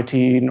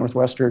MIT,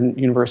 Northwestern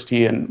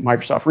University, and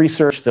Microsoft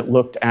Research that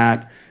looked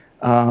at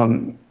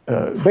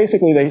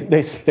basically,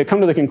 they come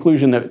to the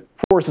conclusion that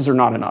forces are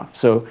not enough.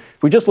 So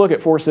if we just look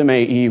at force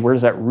MAE, where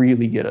does that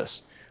really get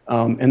us?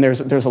 And there's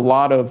a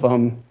lot of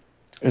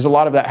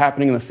that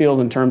happening in the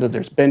field in terms of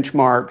there's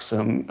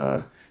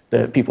benchmarks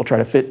that people try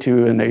to fit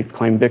to, and they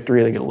claim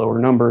victory. They get a lower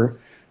number.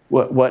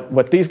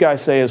 What these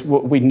guys say is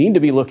what we need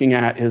to be looking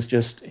at is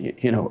just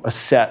a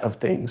set of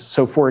things.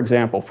 So for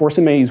example, force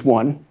MAE is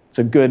 1. It's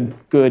a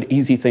good,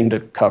 easy thing to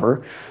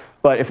cover.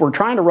 But if we're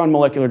trying to run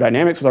molecular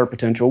dynamics with our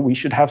potential, we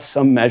should have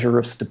some measure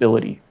of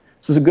stability.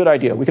 This is a good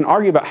idea. We can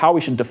argue about how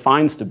we should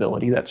define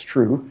stability. That's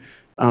true.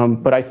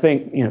 But I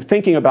think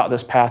thinking about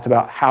this path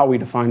about how we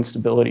define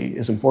stability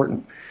is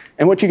important.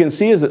 And what you can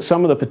see is that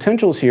some of the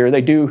potentials here,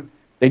 they do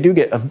they do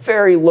get a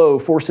very low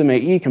force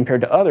MAE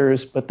compared to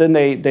others, but then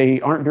they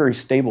aren't very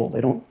stable.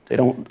 They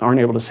aren't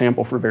able to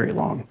sample for very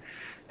long.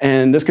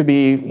 And this could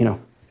be,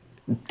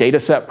 data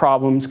set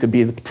problems, could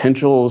be the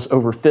potentials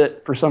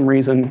overfit for some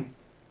reason,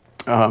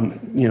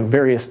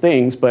 various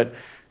things. But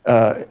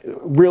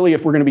really,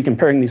 if we're going to be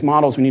comparing these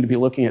models, we need to be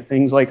looking at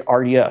things like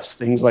RDFs,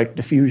 things like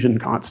diffusion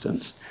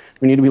constants.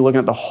 We need to be looking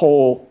at the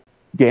whole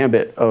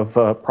gambit of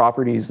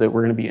properties that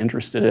we're going to be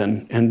interested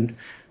in. And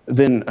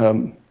then,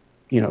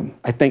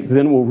 I think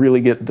then we'll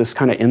really get this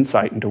kind of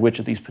insight into which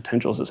of these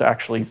potentials is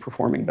actually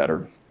performing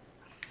better.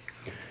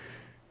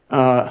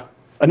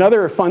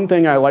 Another fun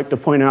thing I like to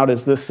point out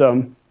is this.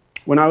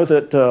 When I was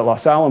at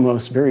Los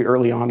Alamos very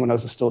early on, when I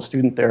was still a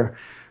student there,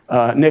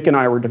 Nick and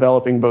I were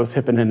developing both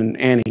Hyphanen and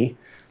Annie,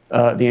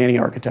 the Annie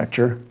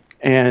architecture.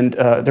 And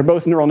they're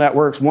both neural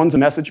networks. One's a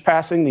message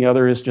passing. The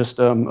other is just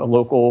a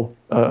local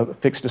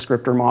fixed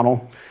descriptor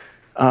model.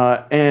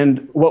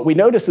 And what we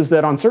noticed is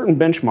that on certain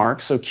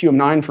benchmarks, so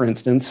QM9, for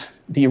instance,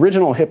 the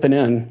original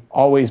Hyphanen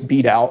always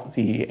beat out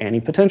the Annie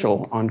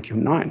potential on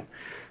QM9.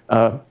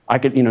 I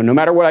could, no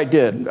matter what I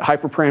did,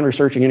 hyperparameter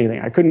searching,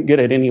 anything, I couldn't get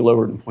it any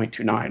lower than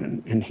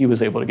 0.29, and he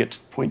was able to get to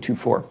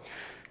 0.24.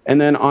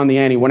 And then on the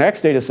Annie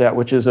 1X data set,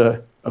 which is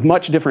a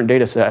much different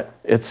data set,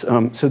 it's, so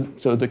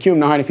the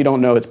QM9, if you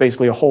don't know, it's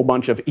basically a whole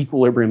bunch of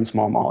equilibrium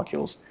small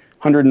molecules,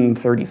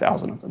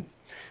 130,000 of them.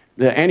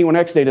 The Annie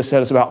 1X data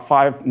set is about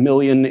 5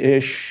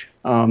 million-ish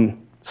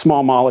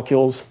small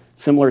molecules,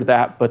 similar to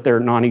that, but they're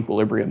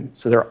non-equilibrium,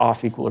 so they're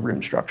off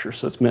equilibrium structure.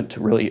 So it's meant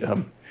to really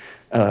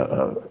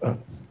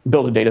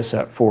build a data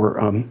set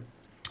for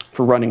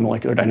running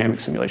molecular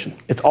dynamics simulation.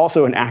 It's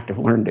also an active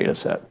learned data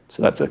set,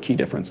 so that's a key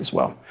difference as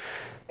well.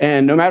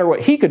 And no matter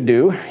what he could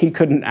do, he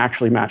couldn't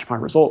actually match my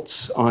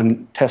results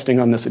on testing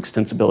on this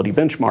extensibility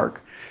benchmark.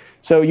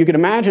 So you could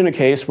imagine a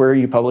case where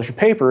you publish a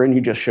paper and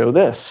you just show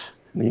this,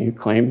 and then you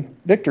claim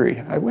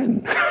victory, I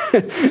win.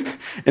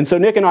 And so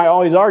Nick and I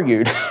always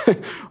argued,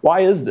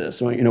 why is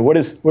this? What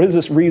is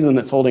this reason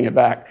that's holding it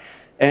back?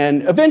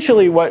 And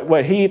eventually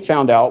what he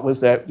found out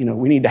was that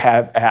we need to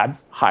add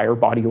higher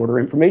body order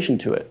information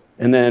to it.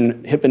 And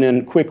then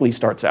Hyphanen quickly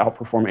starts to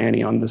outperform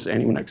Annie on this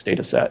Annie 1X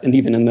data set, and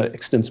even in the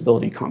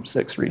extensibility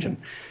comp6 region.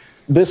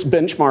 This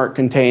benchmark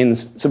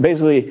contains, so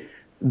basically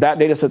that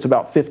data set's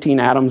about 15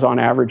 atoms on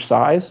average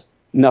size,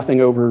 nothing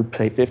over,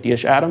 say,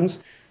 50-ish atoms.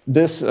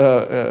 This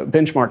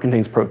benchmark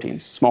contains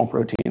proteins, small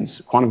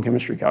proteins, quantum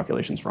chemistry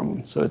calculations from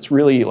them. So it's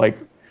really like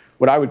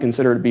what I would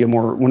consider to be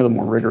one of the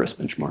more rigorous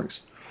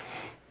benchmarks.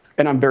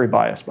 And I'm very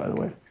biased, by the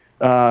way.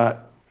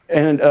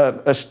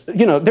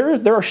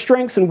 There are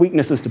strengths and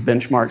weaknesses to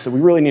benchmarks that we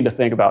really need to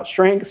think about.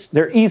 Strengths,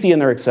 they're easy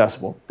and they're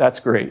accessible. That's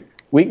great.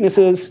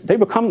 Weaknesses, they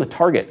become the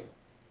target,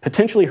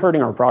 potentially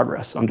hurting our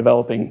progress on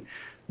developing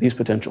these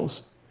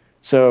potentials.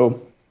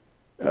 So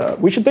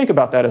we should think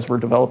about that as we're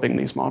developing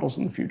these models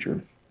in the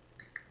future.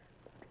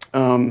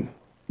 Now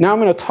I'm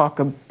going to talk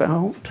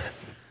about,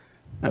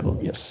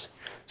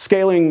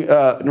 scaling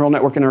neural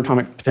network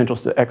interatomic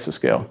potentials to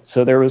exascale.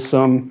 So there was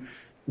some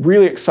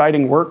really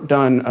exciting work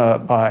done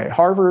by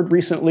Harvard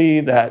recently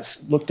that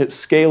looked at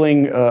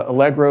scaling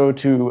Allegro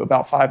to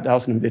about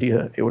 5,000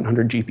 NVIDIA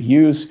A100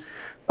 GPUs.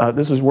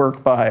 This is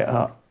work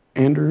by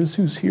Anders,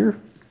 who's here.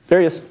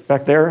 There he is,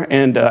 back there.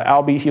 And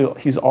Albie,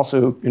 he's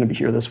also going to be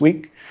here this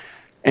week.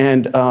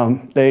 And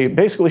they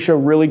basically show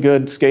really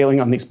good scaling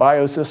on these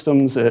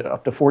biosystems at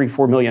up to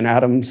 44 million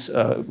atoms,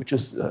 which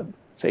is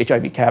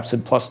HIV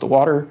capsid plus the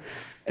water.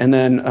 And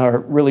then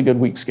really good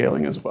weak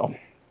scaling as well.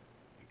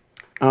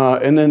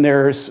 And then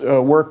there's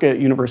work at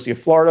University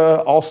of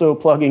Florida, also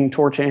plugging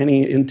Torch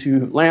Annie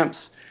into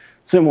lamps.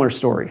 Similar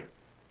story,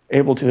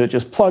 able to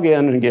just plug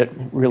in and get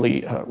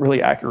really,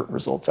 really accurate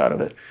results out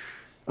of it.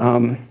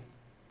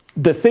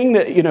 The thing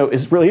that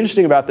is really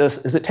interesting about this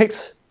is it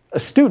takes a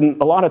student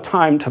a lot of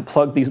time to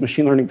plug these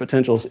machine learning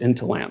potentials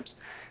into lamps.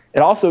 It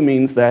also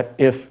means that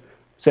if,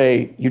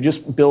 say, you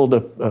just build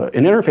an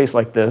interface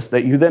like this,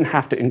 that you then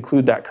have to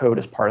include that code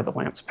as part of the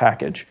lamps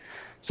package.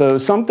 So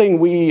something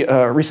we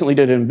recently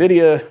did at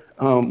NVIDIA,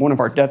 one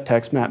of our dev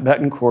techs, Matt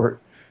Betancourt,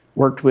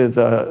 worked with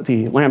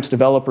the LAMPS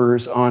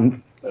developers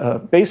on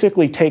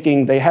basically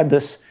they had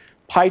this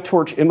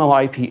PyTorch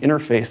MLIP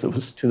interface that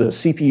was to the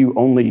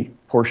CPU-only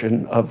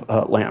portion of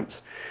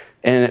LAMPS.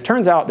 And it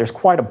turns out there's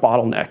quite a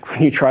bottleneck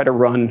when you try to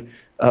run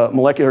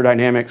molecular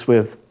dynamics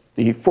with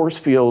the force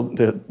field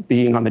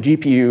being on the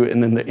GPU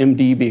and then the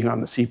MD being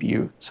on the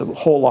CPU. So a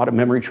whole lot of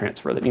memory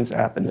transfer that needs to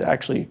happen. It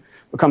actually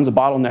becomes a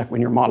bottleneck when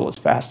your model is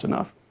fast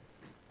enough.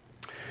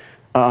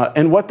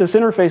 And what this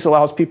interface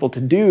allows people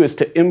to do is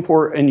to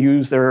import and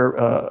use their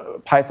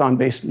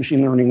Python-based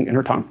machine learning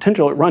interatomic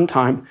potential at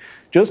runtime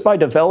just by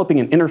developing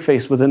an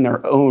interface within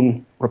their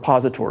own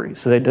repository.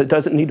 So that it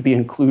doesn't need to be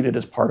included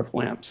as part of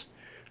LAMPS.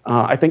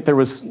 I think there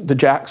was the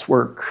Jack's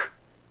work.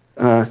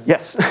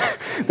 Yes,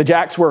 the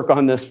Jack's work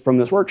on this from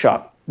this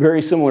workshop.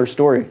 Very similar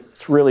story.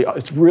 It's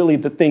really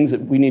the things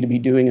that we need to be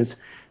doing is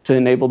to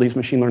enable these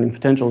machine learning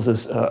potentials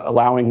is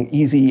allowing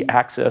easy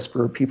access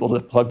for people to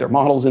plug their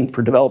models in,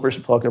 for developers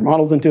to plug their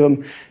models into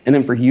them, and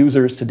then for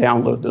users to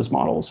download those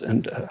models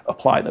and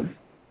apply them.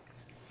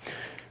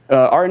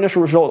 Our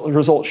initial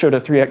result showed a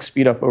 3x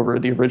speed up over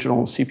the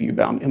original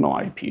CPU-bound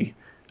MLIP.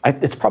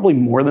 It's probably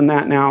more than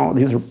that now.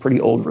 These are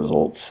pretty old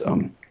results,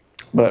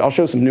 but I'll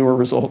show some newer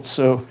results.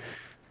 So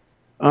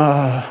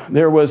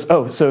there was,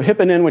 so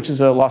HIPNN, which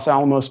is a Los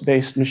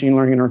Alamos-based machine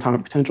learning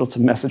interatomic potential. It's a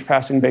message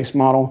passing-based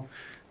model.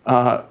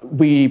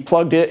 We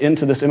plugged it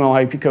into this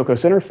MLIP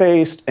COCOS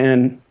interface,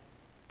 and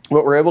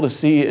what we're able to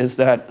see is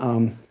that,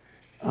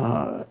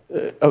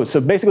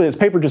 so basically this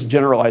paper just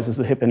generalizes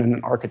the HIPNN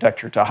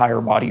architecture to a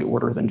higher body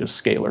order than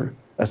just scalar.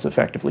 That's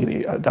effectively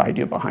the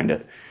idea behind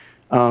it.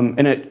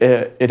 And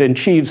it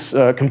achieves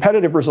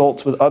competitive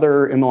results with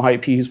other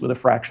MLIPs with a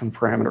fraction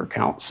parameter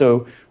count.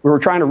 So we were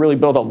trying to really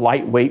build a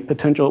lightweight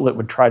potential that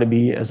would try to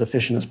be as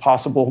efficient as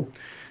possible.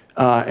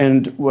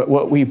 And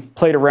what we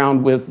played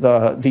around with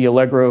the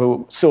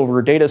Allegro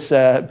Silver data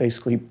set,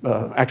 basically,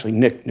 actually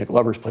Nick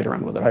Lubbers played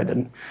around with it, I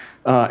didn't,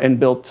 and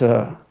built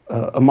a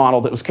model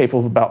that was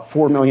capable of about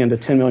 4 million to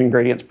 10 million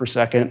gradients per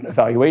second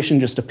evaluation,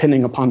 just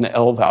depending upon the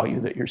L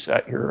value that you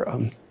set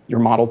your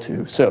model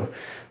to. So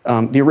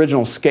the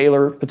original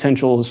scalar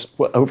potential is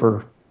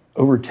over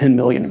 10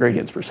 million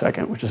gradients per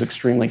second, which is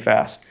extremely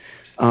fast.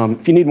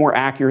 If you need more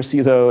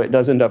accuracy, though, it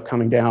does end up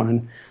coming down.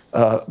 And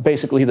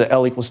basically, the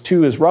L equals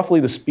 2 is roughly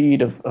the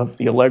speed of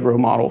the Allegro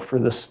model for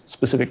this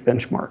specific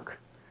benchmark.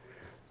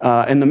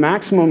 And the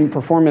maximum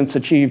performance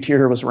achieved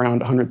here was around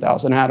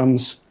 100,000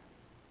 atoms.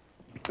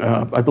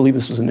 I believe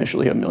this was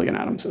initially a 1,000,000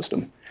 atom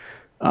system.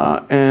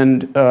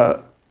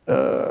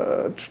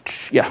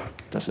 Yeah,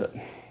 that's it.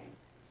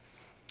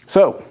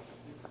 So,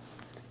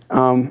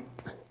 an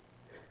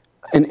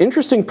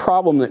interesting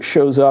problem that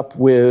shows up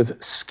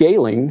with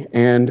scaling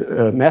and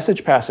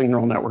message passing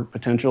neural network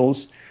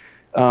potentials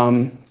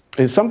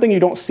is something you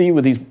don't see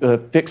with these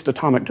fixed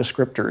atomic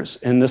descriptors.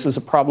 And this is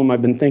a problem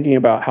I've been thinking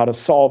about how to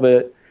solve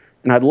it.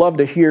 And I'd love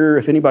to hear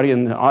if anybody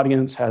in the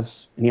audience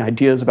has any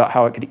ideas about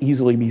how it could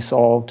easily be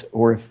solved,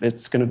 or if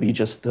it's going to be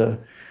just the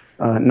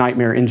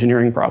nightmare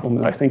engineering problem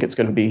that I think it's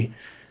going to be.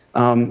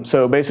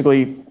 So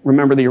basically,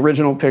 remember the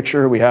original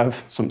picture. We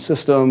have some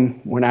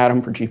system, 1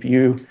 atom per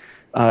GPU.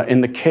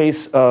 In the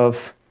case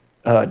of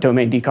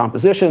domain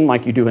decomposition,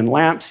 like you do in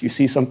LAMPS, you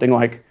see something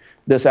like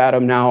this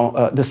atom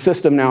now, the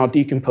system now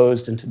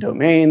decomposed into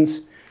domains,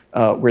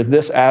 where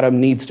this atom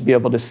needs to be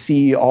able to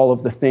see all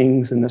of the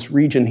things in this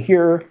region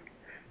here.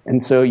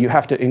 And so you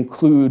have to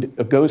include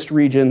a ghost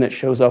region that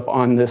shows up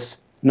on this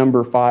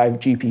number 5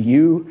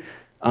 GPU.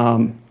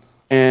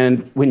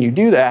 And when you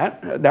do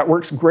that, that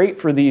works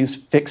great for these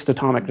fixed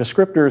atomic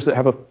descriptors that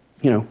have a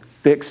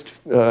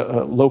fixed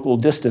local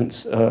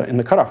distance in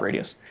the cutoff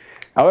radius.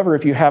 However,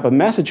 if you have a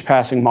message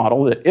passing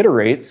model that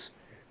iterates,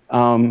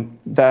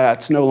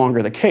 that's no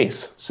longer the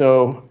case.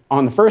 So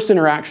on the first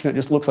interaction, it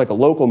just looks like a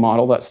local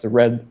model. That's the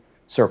red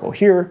circle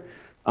here.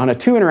 On a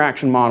 2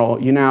 interaction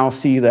model, you now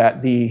see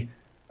that the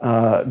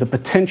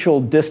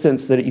potential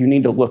distance that you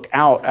need to look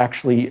out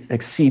actually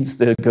exceeds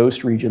the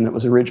ghost region that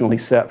was originally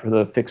set for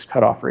the fixed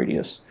cutoff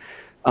radius.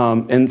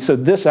 And so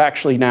this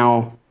actually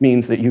now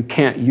means that you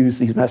can't use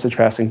these message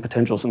passing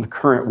potentials in the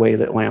current way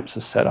that LAMPS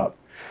is set up.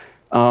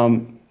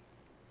 And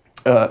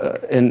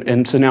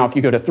so now if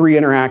you go to 3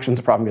 interactions,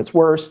 the problem gets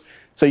worse.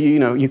 So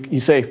you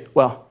say,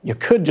 well, you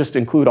could just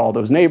include all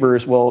those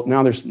neighbors. Well,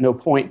 now there's no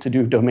point to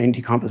do domain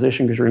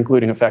decomposition because you're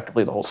including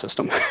effectively the whole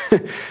system.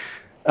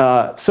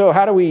 So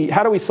how do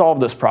we solve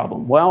this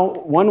problem? Well,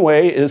 one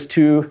way is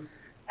to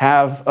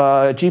have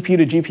GPU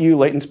to GPU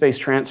latent space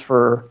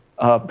transfer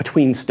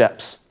between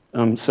steps.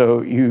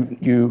 So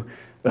you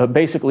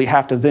basically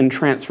have to then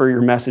transfer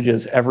your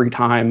messages every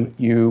time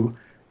you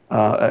do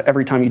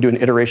an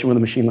iteration with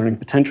a machine learning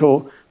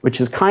potential, which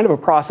is kind of a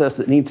process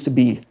that needs to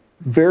be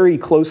very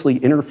closely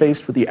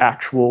interfaced with the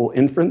actual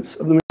inference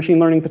of the machine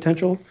learning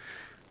potential,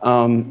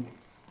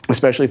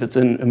 especially if it's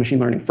in a machine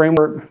learning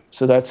framework.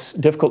 So that's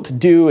difficult to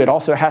do. It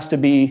also has to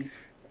be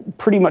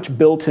pretty much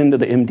built into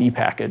the MD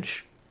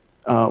package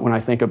when I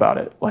think about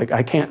it. Like,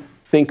 I can't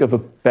think of a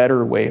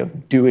better way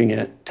of doing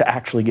it to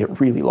actually get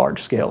really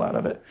large scale out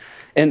of it.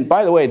 And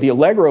by the way, the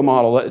Allegro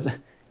model,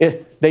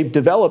 they've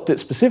developed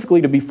it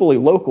specifically to be fully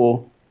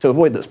local to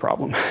avoid this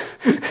problem.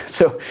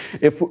 So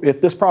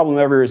if this problem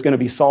ever is going to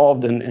be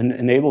solved and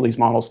enable these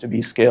models to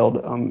be scaled,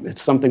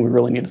 it's something we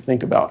really need to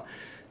think about.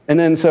 And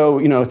then so,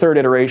 third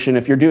iteration,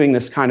 if you're doing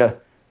this kind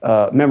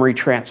of memory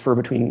transfer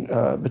between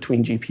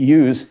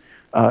GPUs,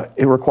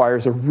 it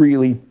requires a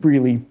really,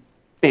 really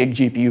big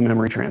GPU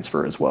memory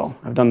transfer as well.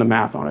 I've done the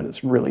math on it.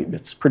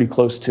 It's pretty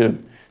close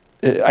to,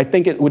 I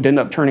think it would end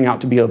up turning out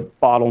to be a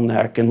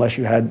bottleneck unless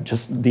you had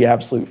just the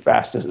absolute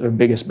fastest or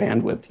biggest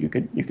bandwidth you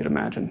could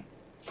imagine.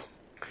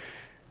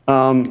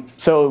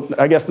 So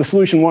I guess the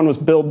solution one was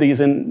build these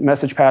in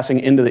message passing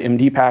into the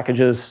MD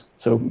packages.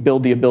 So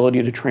build the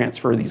ability to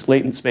transfer these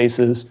latent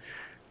spaces.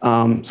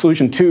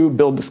 Solution 2,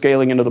 build the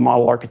scaling into the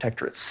model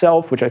architecture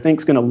itself, which I think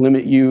is going to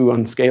limit you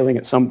on scaling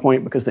at some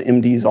point because the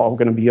MD is all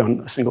going to be on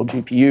a single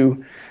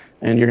GPU,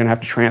 and you're going to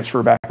have to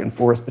transfer back and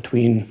forth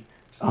between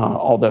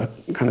all the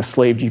kind of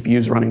slave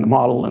GPUs running the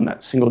model and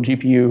that single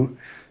GPU.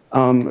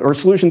 Or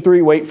solution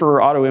 3, wait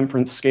for auto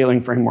inference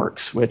scaling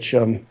frameworks, which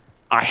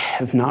I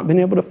have not been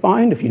able to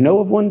find. If you know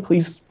of one,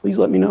 please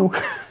let me know.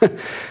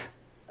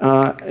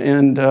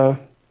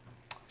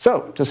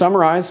 So to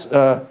summarize,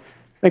 I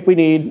think we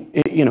need,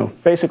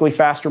 basically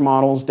faster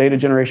models, data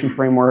generation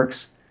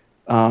frameworks,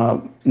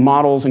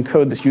 models and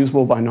code that's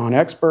usable by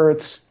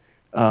non-experts,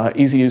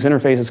 easy-to-use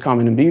interfaces,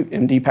 common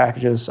MD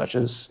packages such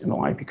as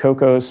NNIP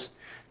Cocos.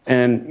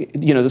 And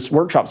this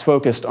workshop's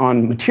focused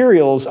on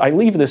materials. I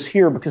leave this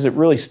here because it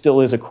really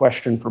still is a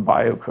question for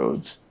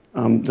biocodes.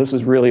 This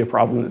is really a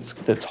problem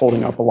that's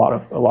holding up a lot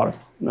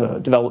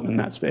of development in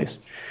that space.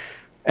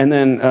 And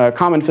then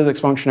common physics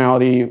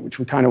functionality, which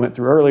we kind of went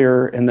through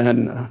earlier, and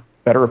then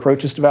better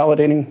approaches to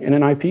validating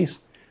NNIPs,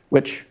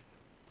 which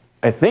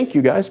I think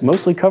you guys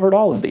mostly covered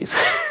all of these.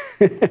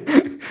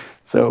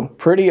 So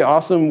pretty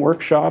awesome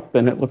workshop,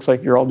 and it looks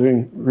like you're all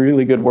doing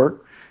really good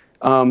work.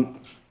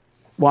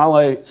 While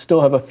I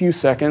still have a few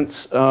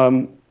seconds,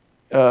 part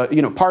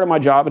of my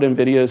job at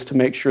NVIDIA is to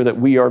make sure that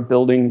we are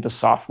building the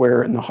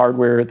software and the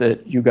hardware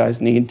that you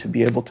guys need to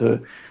be able to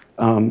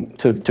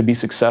be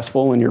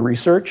successful in your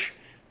research.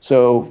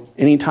 So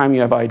anytime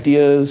you have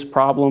ideas,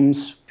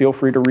 problems, feel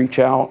free to reach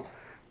out.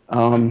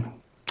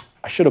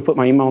 I should have put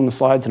my email on the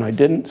slides, and I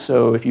didn't.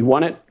 So if you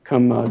want it,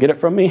 come get it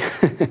from me.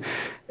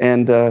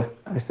 And I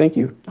thank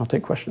you. I'll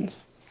take questions.